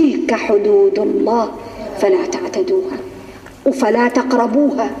 تلك حدود الله فلا تعتدوها وفلا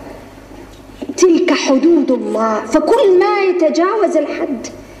تقربوها، تلك حدود الله. فكل ما يتجاوز الحد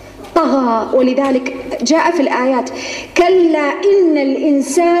طغى. ولذلك جاء في الآيات: كلا إن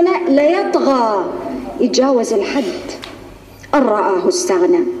الإنسان ليطغى، يتجاوز الحد، أن رآه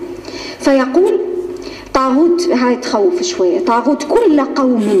استغنى. فيقول طاغوت، هاي تخوف شوية: طاغوت كل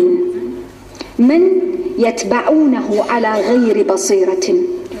قوم من يتبعونه على غير بصيرة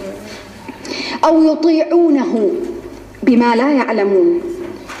أو يطيعونه بما لا يعلمون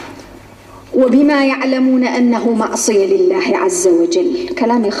وبما يعلمون أنه معصية لله عز وجل.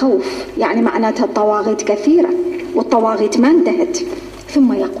 كلام يخوف، يعني معناتها الطواغيت كثيرة والطواغيت ما انتهت.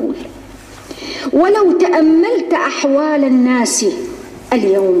 ثم يقول: ولو تأملت أحوال الناس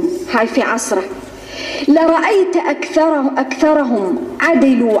اليوم، هاي في عصره، لرأيت أكثرهم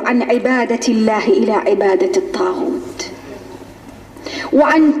عدلوا عن عبادة الله إلى عبادة الطاغوت،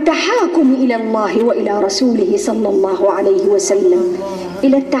 وعن التحاكم إلى الله وإلى رسوله صلى الله عليه وسلم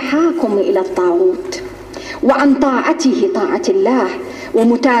إلى التحاكم إلى الطاغوت، وعن طاعته طاعة الله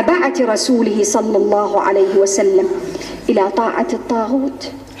ومتابعة رسوله صلى الله عليه وسلم إلى طاعة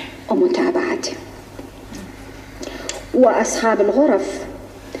الطاغوت ومتابعته. وأصحاب الغرف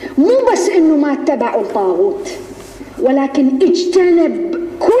مو بس إنه ما اتبعوا الطاغوت، ولكن اجتنب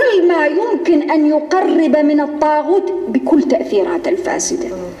كل ما يمكن أن يقرب من الطاغوت بكل تأثيرات الفاسدة.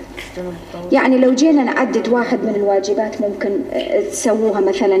 يعني لو جينا نعدد واحد من الواجبات ممكن تسووها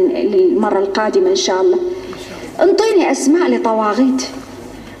مثلا للمرة القادمة إن شاء الله، انطيني أسماء لطواغيت،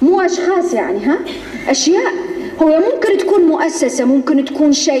 مو أشخاص يعني، أشياء. هو ممكن تكون مؤسسة، ممكن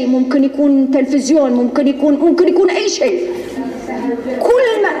تكون شيء، ممكن يكون تلفزيون، ممكن يكون أي شيء.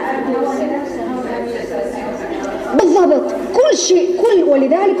 كل ما بالضبط، كل شيء،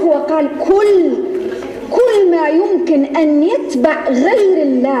 ولذلك هو قال كل ما يمكن أن يتبع غير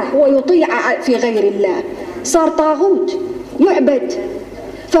الله ويطيع في غير الله صار طاغوت يعبد.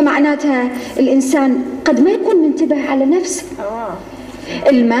 فمعناتها الإنسان قد ما يكون منتبه على نفسه.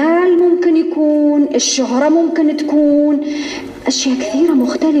 المال ممكن يكون، الشهرة ممكن تكون، أشياء كثيرة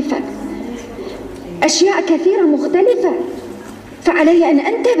مختلفة، أشياء كثيرة مختلفة، فعلي أن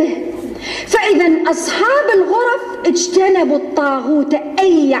أنتبه. فإذا أصحاب الغرف اجتنبوا الطاغوت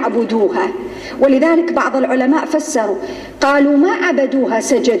أن يعبدوها. ولذلك بعض العلماء فسروا قالوا: ما عبدوها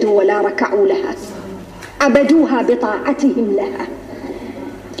سجدوا ولا ركعوا لها، عبدوها بطاعتهم لها،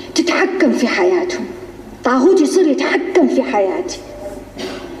 تتحكم في حياتهم. طاغوت يصير يتحكم في حياتي،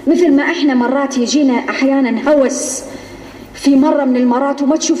 مثل ما احنا مرات يجينا احيانا هوس في مرة من المرات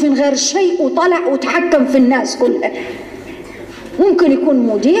وما تشوفين غير شيء وطلع وتحكم في الناس كلها. ممكن يكون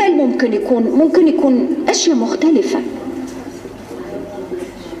موديل، ممكن يكون اشياء مختلفة.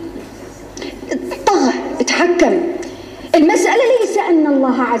 طغى، اتحكم. المسألة ليس ان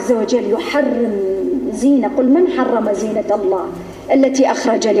الله عز وجل يحرم زينة، قل من حرم زينة الله التي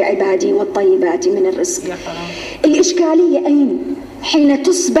أخرج لعبادي والطيبات من الرزق. الإشكالية أين؟ حين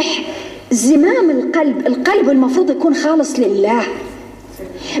تصبح زمام القلب المفروض يكون خالص لله،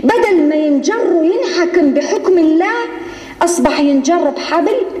 بدل ما ينجر وينحكم بحكم الله أصبح ينجر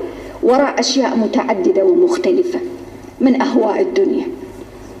بحبل وراء أشياء متعددة ومختلفة من أهواء الدنيا.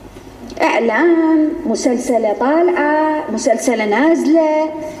 إعلام، مسلسلة طالعة، مسلسلة نازلة،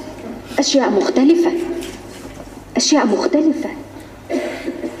 أشياء مختلفة، أشياء مختلفة.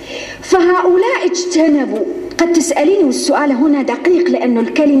 فهؤلاء اجتنبوا. قد تسأليني والسؤال هنا دقيق، لأنه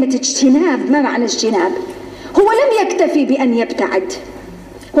الكلمة اجتناب، ما معنى اجتناب؟ هو لم يكتفي بأن يبتعد،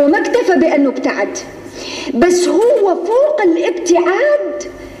 هو ما اكتفى بأنه ابتعد، بس هو فوق الابتعاد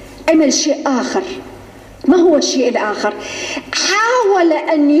عمل شيء آخر. ما هو الشيء الآخر؟ حاول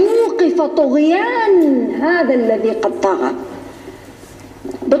أن يوقف طغيان هذا الذي قد طغى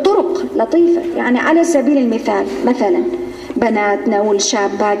بطرق لطيفة. يعني على سبيل المثال، مثلا بناتنا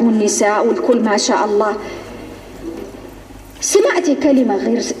والشابات والنساء والكل ما شاء الله، سمعتي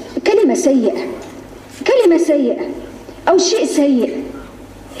كلمة سيئة، كلمة سيئة أو شيء سيء،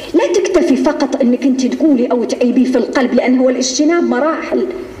 لا تكتفي فقط أنك أنت تقولي أو تعيبيه في القلب، لأن هو الاجتناب مراحل.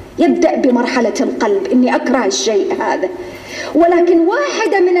 يبدأ بمرحلة القلب، إني أكره الشيء هذا، ولكن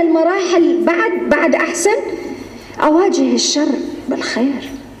واحدة من المراحل بعد أحسن أواجه الشر بالخير،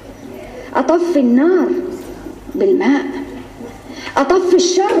 أطفي النار بالماء، أطفي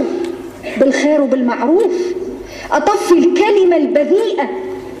الشر بالخير وبالمعروف، أطفي الكلمة البذيئة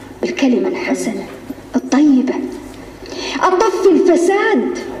بالكلمة الحسنة الطيبة، أطفي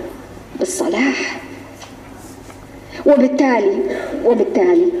الفساد بالصلاح.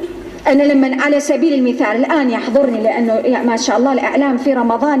 وبالتالي أنا لما على سبيل المثال الآن يحضرني، لأنه ما شاء الله الإعلام في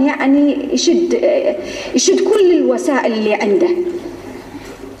رمضان يعني يشد كل الوسائل اللي عنده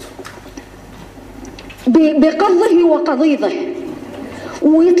بقضه وقضيضه،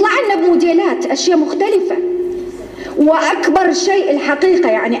 ويطلع لنا بموديلات أشياء مختلفة. وأكبر شيء الحقيقة،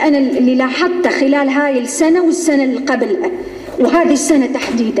 يعني أنا اللي لاحظته خلال هاي السنة والسنة اللي قبلها وهذه السنة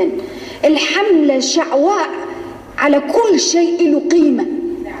تحديدا، الحملة شعواء على كل شيء له قيمة،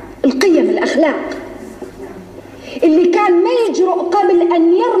 القيم، الأخلاق اللي كان ما يجرؤ قبل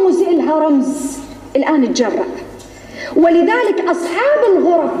أن يرمز إلها رمز الآن تجرأ. ولذلك أصحاب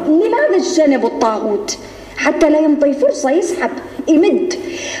الغرف لماذا اجتنبوا الطاغوت؟ حتى لا ينطي فرصة يسحب يمد.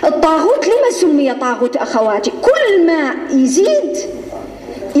 الطاغوت لما سمي طاغوت أخواتي؟ كل ما يزيد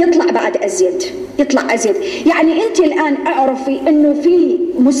يطلع بعد أزيد، يطلع أزيد. يعني أنت الآن أعرفي أنه في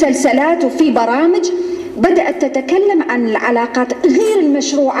مسلسلات وفي برامج بدأت تتكلم عن العلاقات غير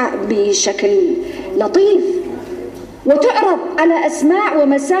المشروعة بشكل لطيف، وتعرض على أسماع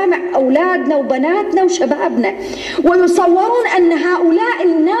ومسامع أولادنا وبناتنا وشبابنا، ويصورون أن هؤلاء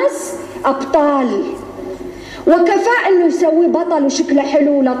الناس أبطال، وكفاء أنه يسوي بطل وشكله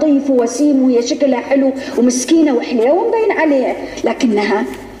حلو ولطيف ووسيم وهي شكلها حلو ومسكينة وحلية ومبين عليها، لكنها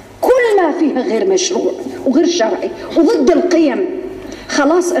كل ما فيها غير مشروع وغير شرعي وضد القيم.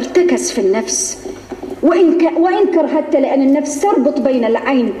 خلاص ارتكس في النفس، وإن كرهت، لأن النفس تربط بين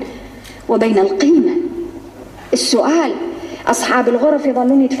العين وبين القيمة. السؤال، أصحاب الغرف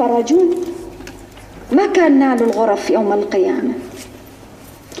يظلون يتفرجون؟ ما كان نالوا الغرف يوم القيامة.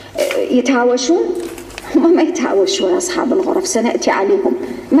 يتهاوشون؟ هم ما يتهاوشوا يا أصحاب الغرف، سنأتي عليهم.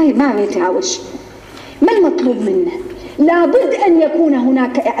 ما يتهاوش. ما المطلوب منه؟ لابد أن يكون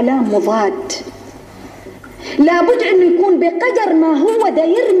هناك إعلام مضاد، لابد أن يكون بقدر ما هو دا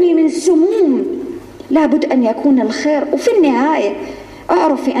يرمي من سموم، لابد أن يكون الخير. وفي النهاية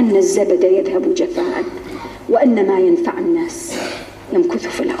أعرف أن الزبد يذهب جفاء، وأن ما ينفع الناس يمكث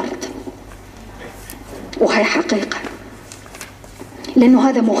في الأرض. وهي حقيقة، لأنه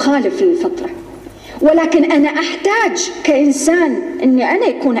هذا مخالف للفطرة. ولكن أنا أحتاج كإنسان أني أنا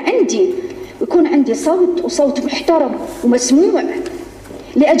يكون عندي صوت، وصوت محترم ومسموع،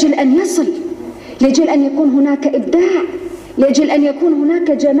 لأجل أن يصل، لأجل أن يكون هناك إبداع، لأجل أن يكون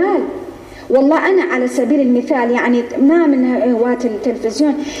هناك جمال. والله أنا على سبيل المثال يعني ما من هواة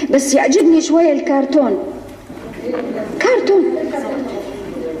التلفزيون، بس يعجبني شوية الكرتون.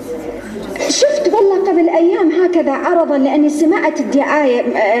 شفت والله قبل أيام هكذا عرضا، لأني سمعت الدعاية،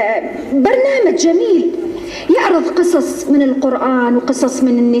 برنامج جميل يعرض قصص من القرآن وقصص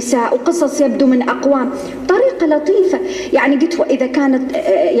من النساء وقصص يبدو من أقوام بطريقة لطيفة. يعني قلت وإذا كانت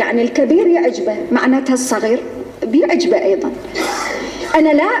يعني الكبير يعجبه، معناتها الصغير بيعجبه أيضا. أنا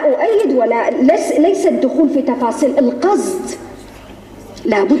لا أؤيد ولا ليس الدخول في تفاصيل القصد.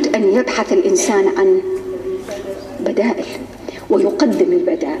 لابد أن يبحث الإنسان عن بدائل ويقدم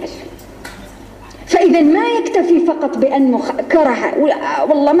البدائل. فإذا ما يكتفي فقط بأنه كره،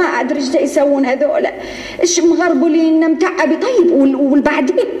 والله ما أدري إيش يسوون هذول، إيش مغربلين متعبي. طيب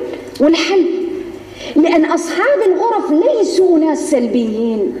والبعدين والحل؟ لأن أصحاب الغرف ليسوا ناس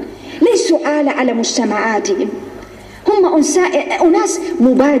سلبيين، ليسوا آلة على مجتمعاتهم، هم أناس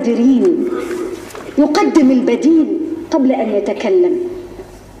مبادرين، يقدم البديل قبل أن يتكلم.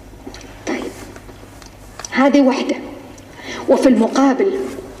 طيب هذه وحدة. وفي المقابل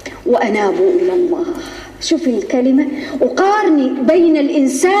وأنابوا إلى الله. شوف الكلمة، وقارني بين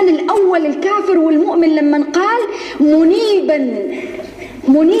الإنسان الأول الكافر والمؤمن لما قال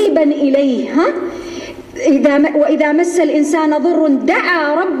منيبا إليه، وإذا مس الإنسان ضر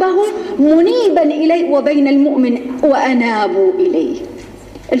دعا ربه منيبا إليه، وبين المؤمن وأنابوا إليه.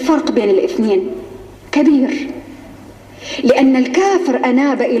 الفرق بين الاثنين كبير، لأن الكافر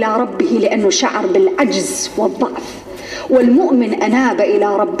أناب إلى ربه لأنه شعر بالعجز والضعف، والمؤمن أناب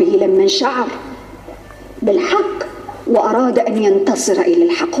إلى ربه لمن شعر بالحق وأراد أن ينتصر إلى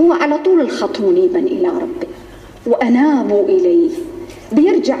الحق. هو على طول الخط منيبا إلى ربه وأنابوا إليه،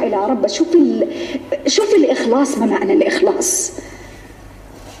 بيرجع إلى ربه. شوف الإخلاص. ما معنى الإخلاص؟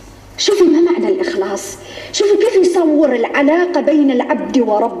 شوفي ما معنى الإخلاص. شوفي كيف يصور العلاقة بين العبد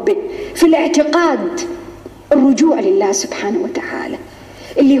وربه في الاعتقاد، الرجوع لله سبحانه وتعالى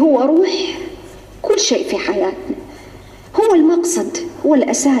اللي هو روح كل شيء في حياتنا، هو المقصد، هو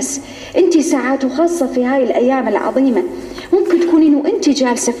الأساس. أنت ساعات، وخاصة في هاي الأيام العظيمة، ممكن تكونين وأنت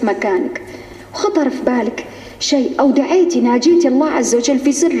جالسة في مكانك وخطر في بالك شيء، أو دعيتي ناجيتي الله عز وجل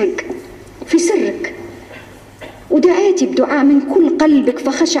في سرك ودعيتي بدعاء من كل قلبك،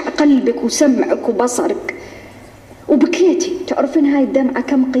 فخشع قلبك وسمعك وبصرك وبكيتي. تعرفين هاي الدمعة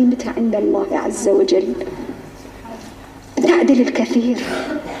كم قيمتها عند الله عز وجل؟ تعدل الكثير.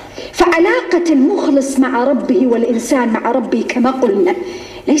 فعلاقة المخلص مع ربه والإنسان مع ربه كما قلنا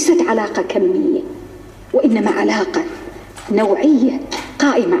ليست علاقة كمية، وإنما علاقة نوعية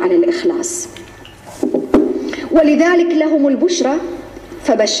قائمة على الإخلاص. ولذلك لهم البشرى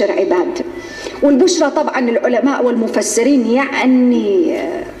فبشر عباد. والبشرى طبعا العلماء والمفسرين يعني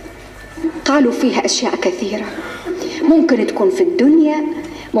قالوا فيها أشياء كثيرة، ممكن تكون في الدنيا،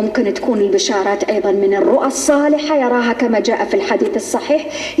 ممكن تكون البشارات أيضا من الرؤى الصالحة يراها كما جاء في الحديث الصحيح،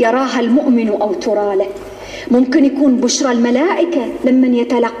 يراها المؤمن أو ترى له. ممكن يكون بشرى الملائكة لمن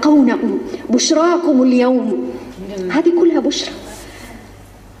يتلقونهم، بشراكم اليوم، هذه كلها بشرى.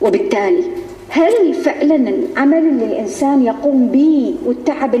 وبالتالي هل فعلا العمل اللي الإنسان يقوم به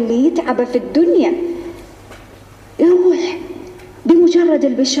والتعب اللي يتعبه في الدنيا يروح بمجرد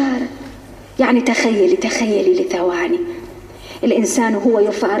البشارة؟ يعني تخيلي لثواني الإنسان وهو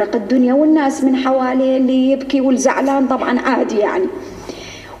يفارق الدنيا والناس من حواليه اللي يبكي والزعلان طبعا عادي يعني،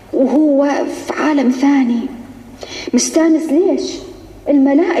 وهو في عالم ثاني مستانس. ليش؟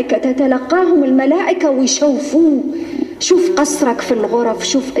 الملائكة تتلقاهم الملائكة ويشوفوه. شوف قصرك في الغرف،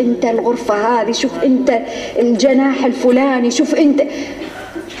 شوف انت الغرفة هذه، شوف انت الجناح الفلاني، شوف انت.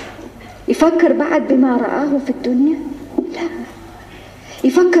 يفكر بعد بما رآه في الدنيا؟ لا.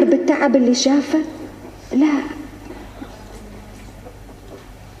 يفكر بالتعب اللي شافه؟ لا.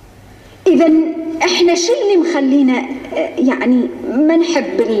 إذن احنا شو اللي مخلينا يعني ما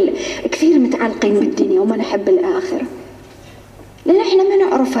نحب كثير متعلقين بالدنيا وما نحب الآخرة؟ لأن احنا ما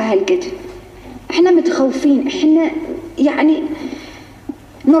نعرفها هالقد، احنا متخوفين، احنا يعني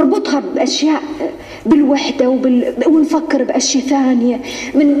نربطها بأشياء بالوحدة ونفكر بأشياء ثانية،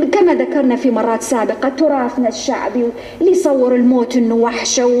 من كما ذكرنا في مرات سابقة تراثنا الشعبي اللي يصور الموت انه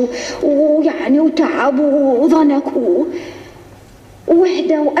وحشة ويعني وتعب وضنك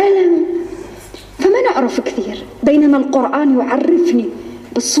ووحدة وألم، فما نعرف كثير. بينما القرآن يعرفني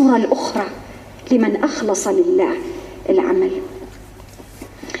بالصورة الأخرى لمن أخلص لله العمل.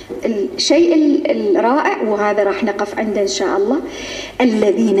 الشيء الرائع، وهذا راح نقف عنده إن شاء الله،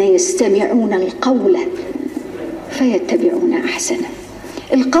 الذين يستمعون القول فيتبعون أحسنه.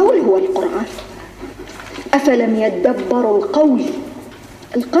 القول هو القرآن. أفلم يدبروا القول؟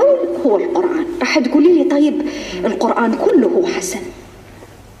 القول هو القرآن. راح تقولي لي طيب القرآن كله حسن،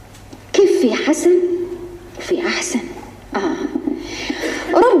 كيف في حسن وفي أحسن؟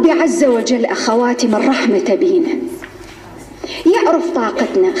 ربي عز وجل أخواتي من رحمة بينا يعرف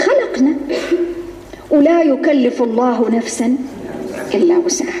طاقتنا، خلقنا ولا يكلف الله نفسا إلا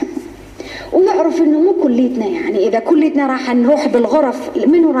وسعها، ويعرف إنه مو كليتنا، يعني إذا كليتنا راح نروح بالغرف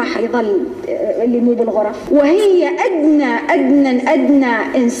منو راح يظل اللي مو بالغرف؟ وهي أدنى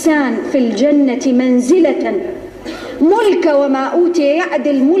إنسان في الجنة منزلة ملك وما أوتي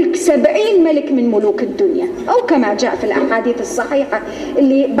يعدل ملك 70 ملك من ملوك الدنيا، أو كما جاء في الأحاديث الصحيحة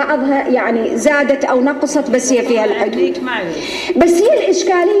اللي بعضها يعني زادت أو نقصت بس هي فيها الحدود. بس هي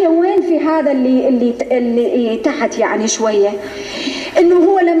الإشكالية وين في هذا اللي تحت يعني شوية، إنه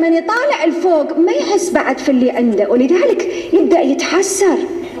هو لما يطالع الفوق ما يحس بعد في اللي عنده، ولذلك يبدأ يتحسر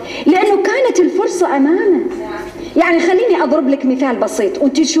لأنه كانت الفرصة أمامه، يعني خليني أضرب لك مثال بسيط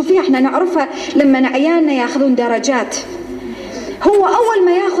وانت تشوفيه، احنا نعرفها لما عيالنا ياخذون درجات. هو أول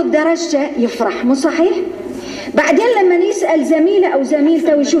ما ياخذ درجته يفرح، مو صحيح؟ بعدين لما يسأل زميله أو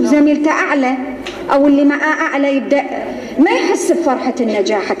زميلته ويشوف زميلته أعلى أو اللي معاه أعلى يبدأ ما يحس بفرحة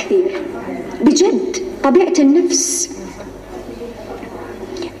النجاح كثير. بجد طبيعة النفس.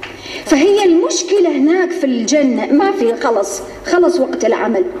 فهي المشكلة هناك في الجنة ما في خلص وقت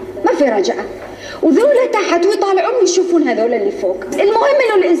العمل، ما في رجعة، وذولا تحت ويطالعون يشوفون هذول اللي فوق. المهم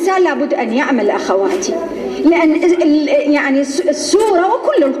انه الانسان لابد ان يعمل اخواتي، لان يعني السورة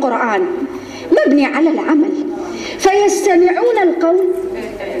وكل القرآن مبني على العمل. فيستمعون القول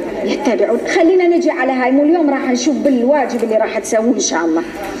يتبعون. خلينا نجي على هاي، مو اليوم راح نشوف بالواجب اللي راح تسووه ان شاء الله.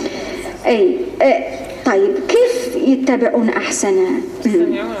 طيب كيف يتبعون احسن؟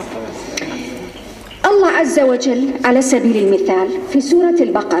 الله عز وجل على سبيل المثال في سورة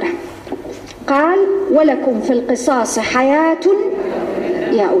البقرة قال: ولكم في القصاص حياة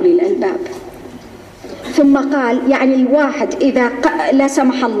يا أولي الألباب. ثم قال يعني الواحد إذا لا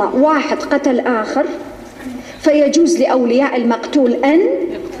سمح الله واحد قتل آخر فيجوز لأولياء المقتول أن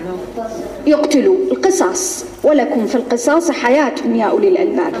يقتلوا. القصاص، ولكم في القصاص حياة يا أولي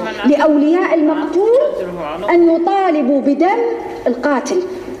الألباب. لأولياء المقتول أن يطالبوا بدم القاتل،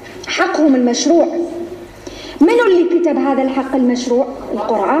 حقهم المشروع. من اللي كتب هذا الحق المشروع؟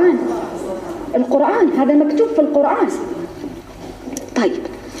 القرآن، هذا مكتوب في القرآن. طيب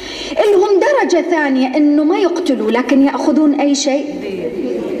لهم درجة ثانية انه ما يقتلوا لكن يأخذون اي شيء،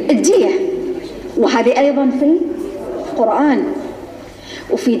 الدية، وهذه ايضا في القرآن.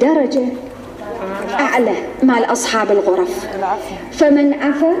 وفي درجة اعلى مال اصحاب الغرف: فمن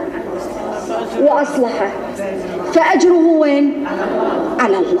عفا واصلح فاجره وين؟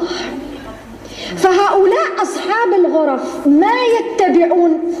 على الله. فهؤلاء أصحاب الغرف ما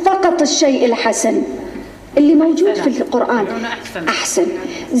يتبعون فقط الشيء الحسن اللي موجود في القرآن، أحسن.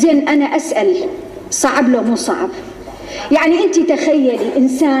 زين أنا أسأل، صعب له مو صعب؟ يعني أنت تخيلي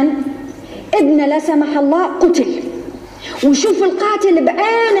إنسان ابنه لا سمح الله قتل، وشوف القاتل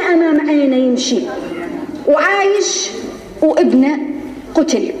بعينه أمام عينه يمشي وعايش، وابنه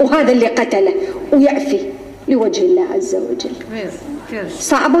قتل وهذا اللي قتله ويعفي لوجه الله عز وجل.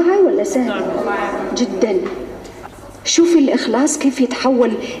 صعبة هاي ولا سهلة؟ جدا. شوفي الإخلاص كيف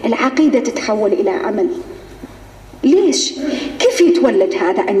يتحول، العقيدة تتحول إلى عمل. ليش؟ كيف يتولد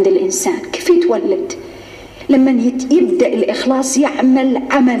هذا عند الإنسان؟ كيف يتولد؟ لما يبدأ الإخلاص يعمل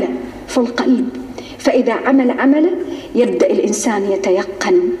عمله في القلب، فإذا عمل عمله يبدأ الإنسان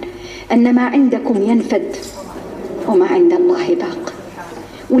يتيقن أن ما عندكم ينفد وما عند الله باق.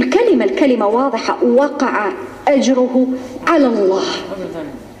 والكلمة واضحة: وقع أجره على الله.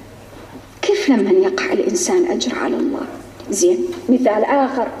 كيف لما يقع الإنسان أجر على الله؟ زين، مثال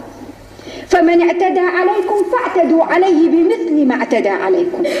آخر: فمن اعتدى عليكم فاعتدوا عليه بمثل ما اعتدى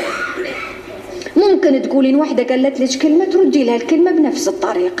عليكم. ممكن تقولين واحدة قالت لك كلمة تردي لها الكلمة بنفس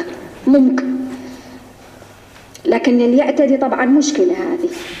الطريقة، ممكن، لكن اللي يعتدي طبعا مشكلة هذه.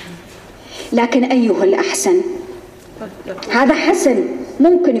 لكن أيها الأحسن؟ هذا حسن،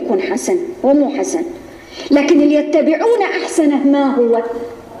 ممكن يكون حسن ومو حسن، لكن اللي يتبعون أحسنه ما هو؟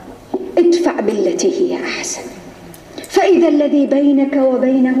 ادفع بالتي هي أحسن، فإذا الذي بينك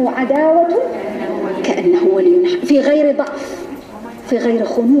وبينه عداوة كأنه ولي حميم، في غير ضعف، في غير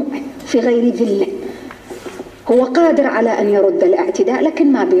خنوع، في غير ذلة. هو قادر على أن يرد الاعتداء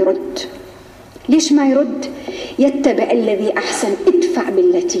لكن ما بيرد. ليش ما يرد؟ يتبع الذي أحسن. ادفع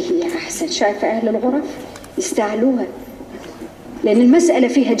بالتي هي أحسن. شايفة أهل الغرف يستاهلوها، لأن المسألة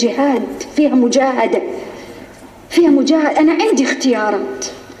فيها جهاد، فيها مجاهدة، فيها مجاهدة. أنا عندي اختيارات،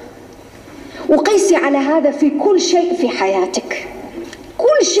 وقيسي على هذا في كل شيء في حياتك،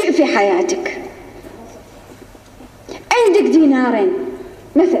 كل شيء في حياتك. عندك دينارين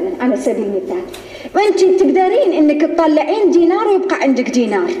مثلا على سبيل المثال، وانت تقدرين انك تطلعين دينار ويبقى عندك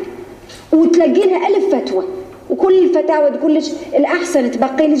دينار، وتلاقينها 1000 فتوى، وكل الفتاوى تقول لك الأحسن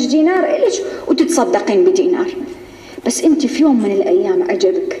تبقي لك دينار إلك وتتصدقين بدينار. بس انت في يوم من الأيام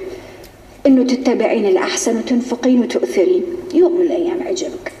عجبك انه تتبعين الأحسن وتنفقين وتؤثرين، يوم من الأيام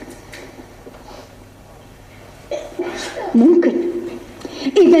عجبك، ممكن.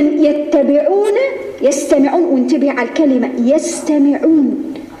 إذا يستمعون، وانتبه على الكلمة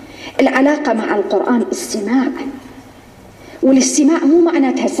يستمعون. العلاقة مع القرآن استماع، والاستماع مو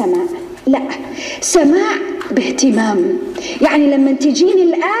معناتها سماع، لا، سماع باهتمام. يعني لما تجيني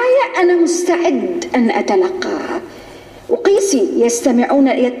الآية أنا مستعد أن أتلقاها. وقيسي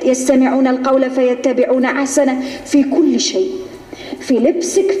يستمعون القول فيتبعون أحسنه في كل شيء، في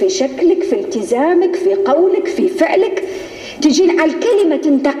لبسك، في شكلك، في التزامك، في قولك، في فعلك. تجين على الكلمة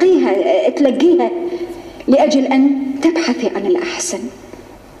تنتقيها، تلقيها. لأجل أن تبحثي عن الأحسن.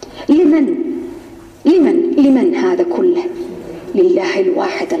 لمن هذا كله؟ لله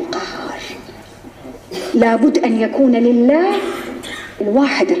الواحد القهار. لابد أن يكون لله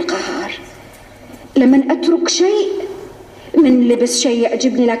الواحد القهار. لمن أترك شيء، من لبس شيء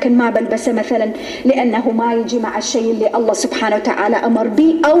يعجبني لكن ما بلبسه مثلا لأنه ما يجي مع الشيء اللي الله سبحانه وتعالى أمر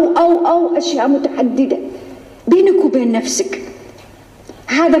به، أو أشياء متعددة بينك وبين نفسك.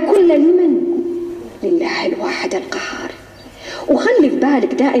 هذا كله لمن؟ لله الواحد القهار. وخلي في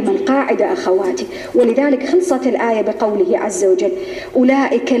بالك دائما قاعدة أخواتي، ولذلك خلصت الآية بقوله عز وجل: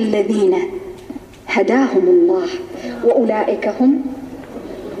 أولئك الذين هداهم الله وأولئك هم،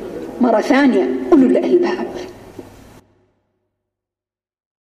 مرة ثانية، أولو الألباب.